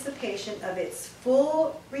anticipation of its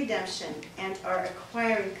full redemption and our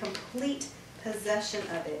acquiring complete possession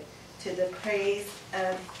of it to the praise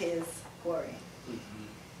of His glory.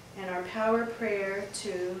 And our power prayer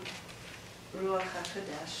to Ruach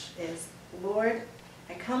HaKodesh is, Lord,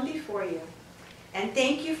 I come before you and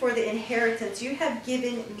thank you for the inheritance you have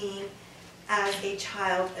given me as a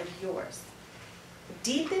child of yours.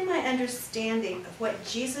 Deepen my understanding of what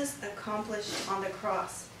Jesus accomplished on the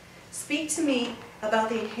cross. Speak to me about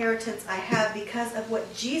the inheritance I have because of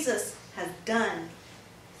what Jesus has done.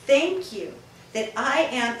 Thank you that I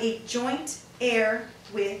am a joint heir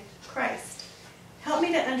with Christ. Help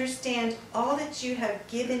me to understand all that you have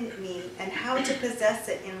given me and how to possess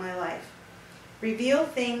it in my life. Reveal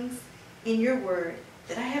things in your word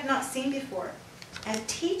that I have not seen before, and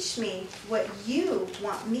teach me what you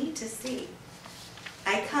want me to see.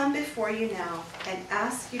 I come before you now and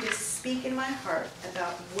ask you to speak in my heart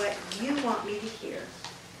about what you want me to hear.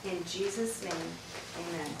 In Jesus' name,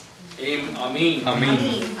 amen. Amen.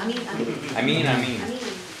 Amen.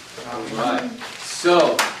 All right.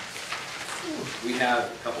 So, we have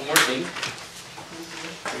a couple more things.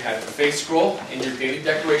 We have the faith scroll and your daily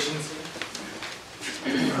declarations.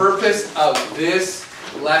 The purpose of this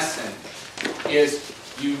lesson is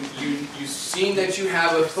you've seen that you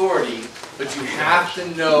have authority, but you have to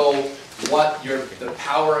know what the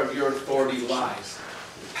power of your authority lies.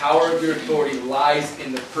 The power of your authority lies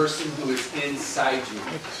in the person who is inside you.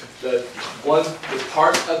 The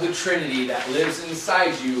part of the Trinity that lives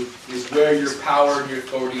inside you is where your power and your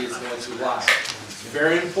authority is going to lie. It's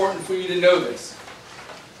very important for you to know this,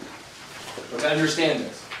 or to understand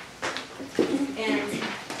this. And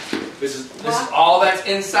This is all that's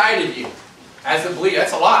inside of you. As a believer,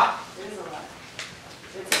 that's a lot. it is a lot.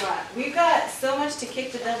 It's a lot. We've got so much to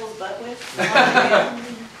kick the devil's butt with.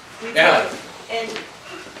 We Yeah. do. And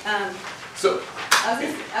So, I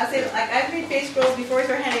was saying, like, I've made faith scrolls before we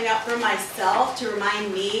start handing out for myself to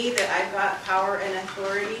remind me that I've got power and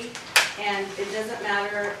authority. And it doesn't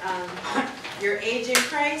matter your age in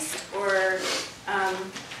Christ or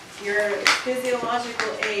your physiological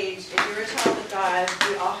age. If you're a child of God,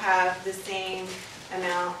 we all have the same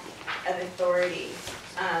amount of authority.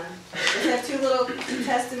 I just have two little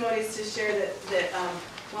testimonies to share that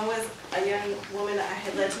one was a young woman that I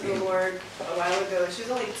had led to the Lord a while ago. She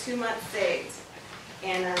was only 2 months saved.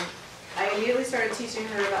 And I immediately started teaching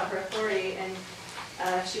her about her authority. And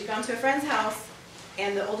she'd gone to a friend's house,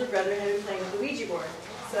 and the older brother had been playing with the Ouija board.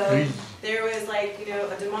 So there was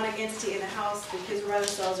a demonic entity in the house. The kids were by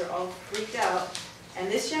themselves, are all freaked out. And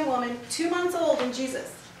this young woman, 2 months old in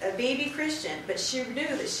Jesus, a baby Christian, but she knew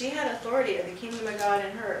that she had authority of the kingdom of God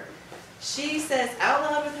in her. She says out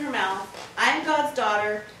loud with her mouth, I'm God's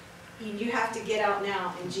daughter, and you have to get out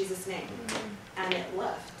now in Jesus' name. And it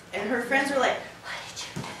left. And her friends were like, what did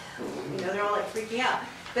you do? They're all like freaking out.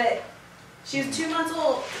 But she was 2 months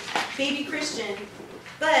old, baby Christian,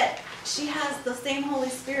 but she has the same Holy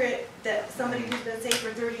Spirit that somebody who's been saved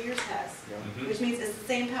for 30 years has, which means it's the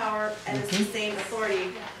same power and it's the same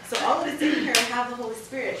authority. So all of us in here have the Holy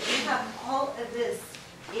Spirit. We have all of this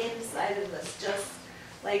inside of us, just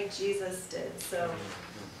like Jesus did. So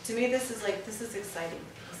to me, this is exciting.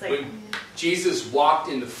 It's like when Jesus walked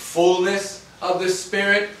in the fullness of the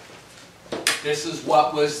Spirit, this is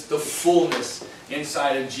what was the fullness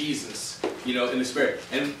inside of Jesus, in the Spirit,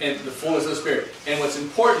 and the fullness of the Spirit. And what's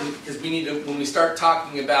important, because we need to, when we start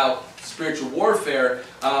talking about spiritual warfare,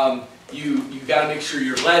 you got to make sure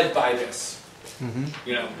you're led by this.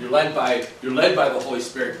 You're led by the Holy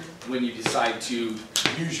Spirit when you decide to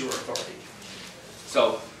use your authority.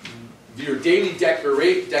 So your daily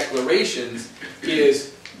declarations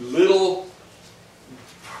is little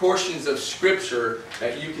portions of Scripture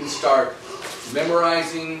that you can start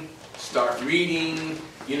memorizing, start reading.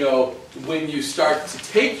 When you start to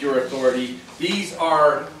take your authority, these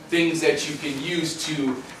are things that you can use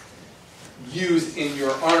in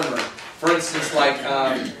your armor. For instance, like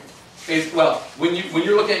when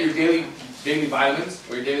you're looking at your daily vitamins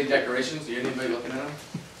or your daily declarations, is anybody looking at them?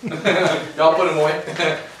 Y'all put them away.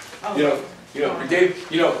 Your daily,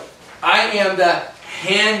 I am the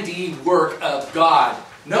handiwork of God.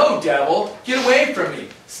 No, devil, get away from me.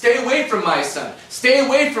 Stay away from my son. Stay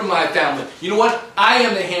away from my family. You know what? I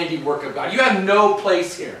am the handiwork of God. You have no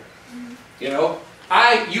place here. You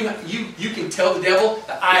can tell the devil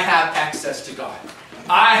that I have access to God.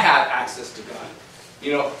 I have access to God.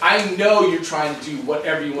 You know, I know you're trying to do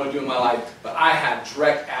whatever you want to do in my life, but I have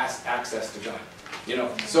direct access to God. You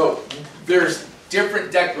know, so there's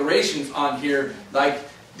different declarations on here. Like,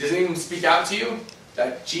 does anyone speak out to you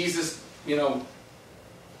that Jesus, you know,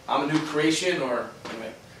 I'm a new creation, or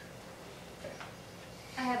anyway?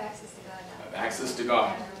 I have access to God now. I have access to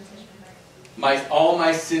God. All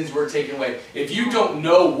my sins were taken away. If you don't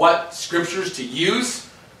know what scriptures to use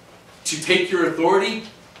to take your authority,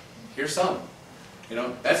 here's some. You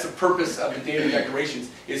know, that's the purpose of the daily declarations,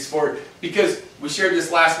 is for, because we shared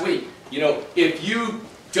this last week. You know, if you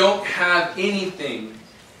don't have anything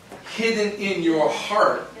hidden in your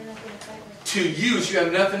heart to use, you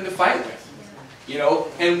have nothing to fight with. You know,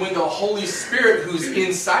 and when the Holy Spirit, who's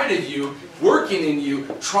inside of you, working in you,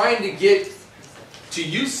 trying to get to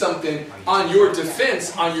use something on your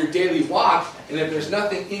defense, on your daily walk, and if there's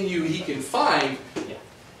nothing in you he can find,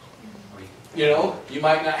 you know, you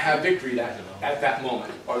might not have victory at that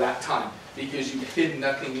moment or that time, because you've hidden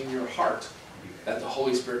nothing in your heart that the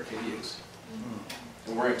Holy Spirit can use.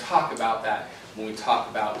 And we're going to talk about that when we talk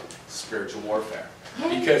about spiritual warfare.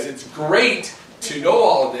 Because it's great to know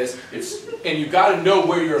all of this, and you've got to know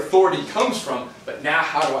where your authority comes from, but now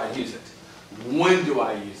how do I use it? When do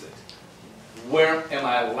I use it? Where am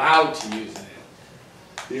I allowed to use it?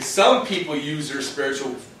 There's some people use their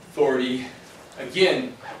spiritual authority,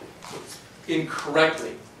 again,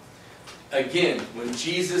 incorrectly. Again, when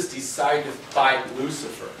Jesus decided to fight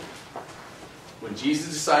Lucifer, when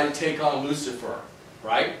Jesus decided to take on Lucifer,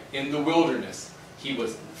 right, in the wilderness, he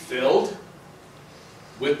was filled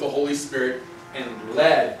with the Holy Spirit and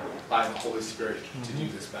led by the Holy Spirit to do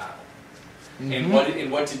this battle. And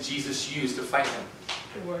what did Jesus use to fight him?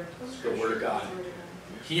 The Word. The Word of God.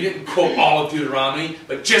 He didn't quote all of Deuteronomy,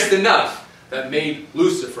 but just enough that made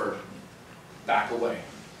Lucifer back away.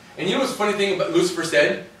 And you know what's the funny thing about Lucifer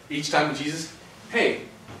said each time to Jesus? Hey,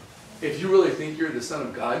 if you really think you're the Son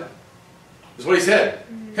of God, that's what he said.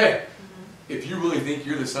 Hey, if you really think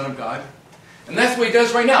you're the Son of God. And that's what he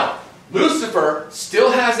does right now. Lucifer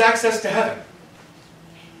still has access to heaven.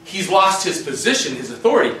 He's lost his position, his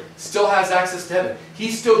authority, still has access to heaven.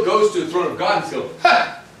 He still goes to the throne of God and still,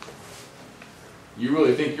 ha! You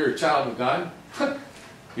really think you're a child of God?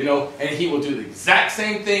 You know, and he will do the exact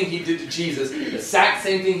same thing he did to Jesus, the exact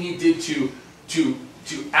same thing he did to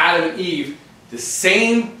Adam and Eve. The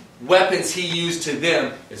same weapons he used to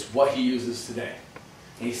them is what he uses today.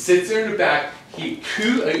 And he sits there in the back, he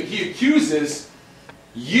accuses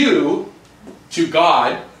you to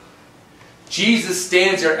God. Jesus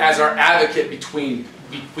stands there as our advocate between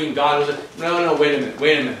God and us. No, wait a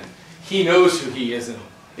minute. He knows who he is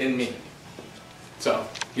in me. So,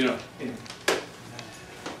 you know.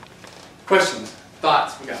 Questions?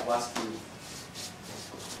 Thoughts? We got lots to do.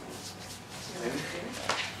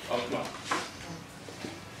 Oh, come on.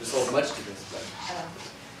 There's so much to this, but.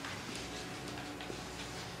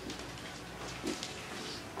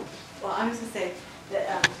 Well, I'm just going to say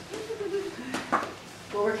that,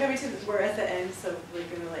 well, we're at the end, so we're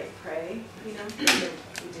going to, like, pray, you know, we do.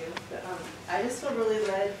 But I just feel really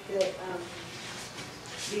led that,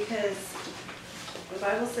 because the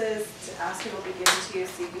Bible says to ask and it will be given to you,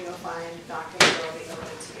 seek and you'll find, knocking and it will be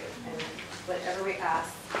open to you. And whatever we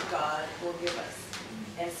ask, God will give us.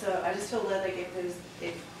 And so I just feel led, like,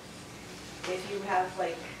 if you have,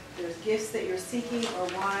 like, there's gifts that you're seeking or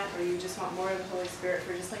want, or you just want more of the Holy Spirit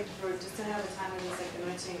for just to have a time of just like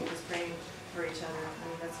anointing and just praying for each other. I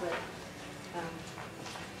mean, that's what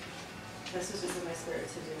this was just in my spirit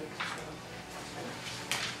to do. So,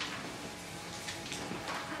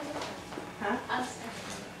 huh?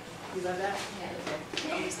 You love that? Yeah.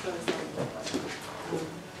 Okay. I'm just going to say.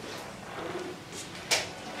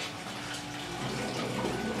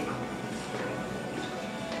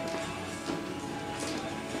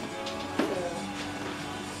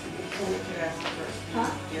 Huh?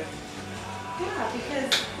 Yes. Yeah, because,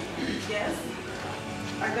 yes,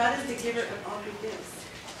 our God is the giver of all good gifts.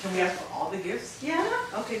 Can we ask for all the gifts?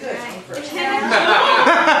 Yeah. Okay, good. Right. First.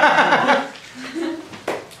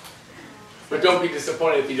 But don't be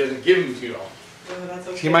disappointed if he doesn't give them to you all. Well, that's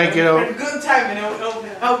okay. He might get a good time, and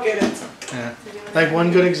I'll get it. Yeah. Like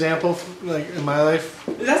one good example, like in my life.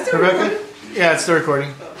 Is that still Rebecca? recording? Yeah, it's still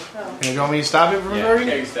recording. Oh. You want me to stop it from recording?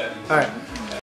 Yeah, you said. All right.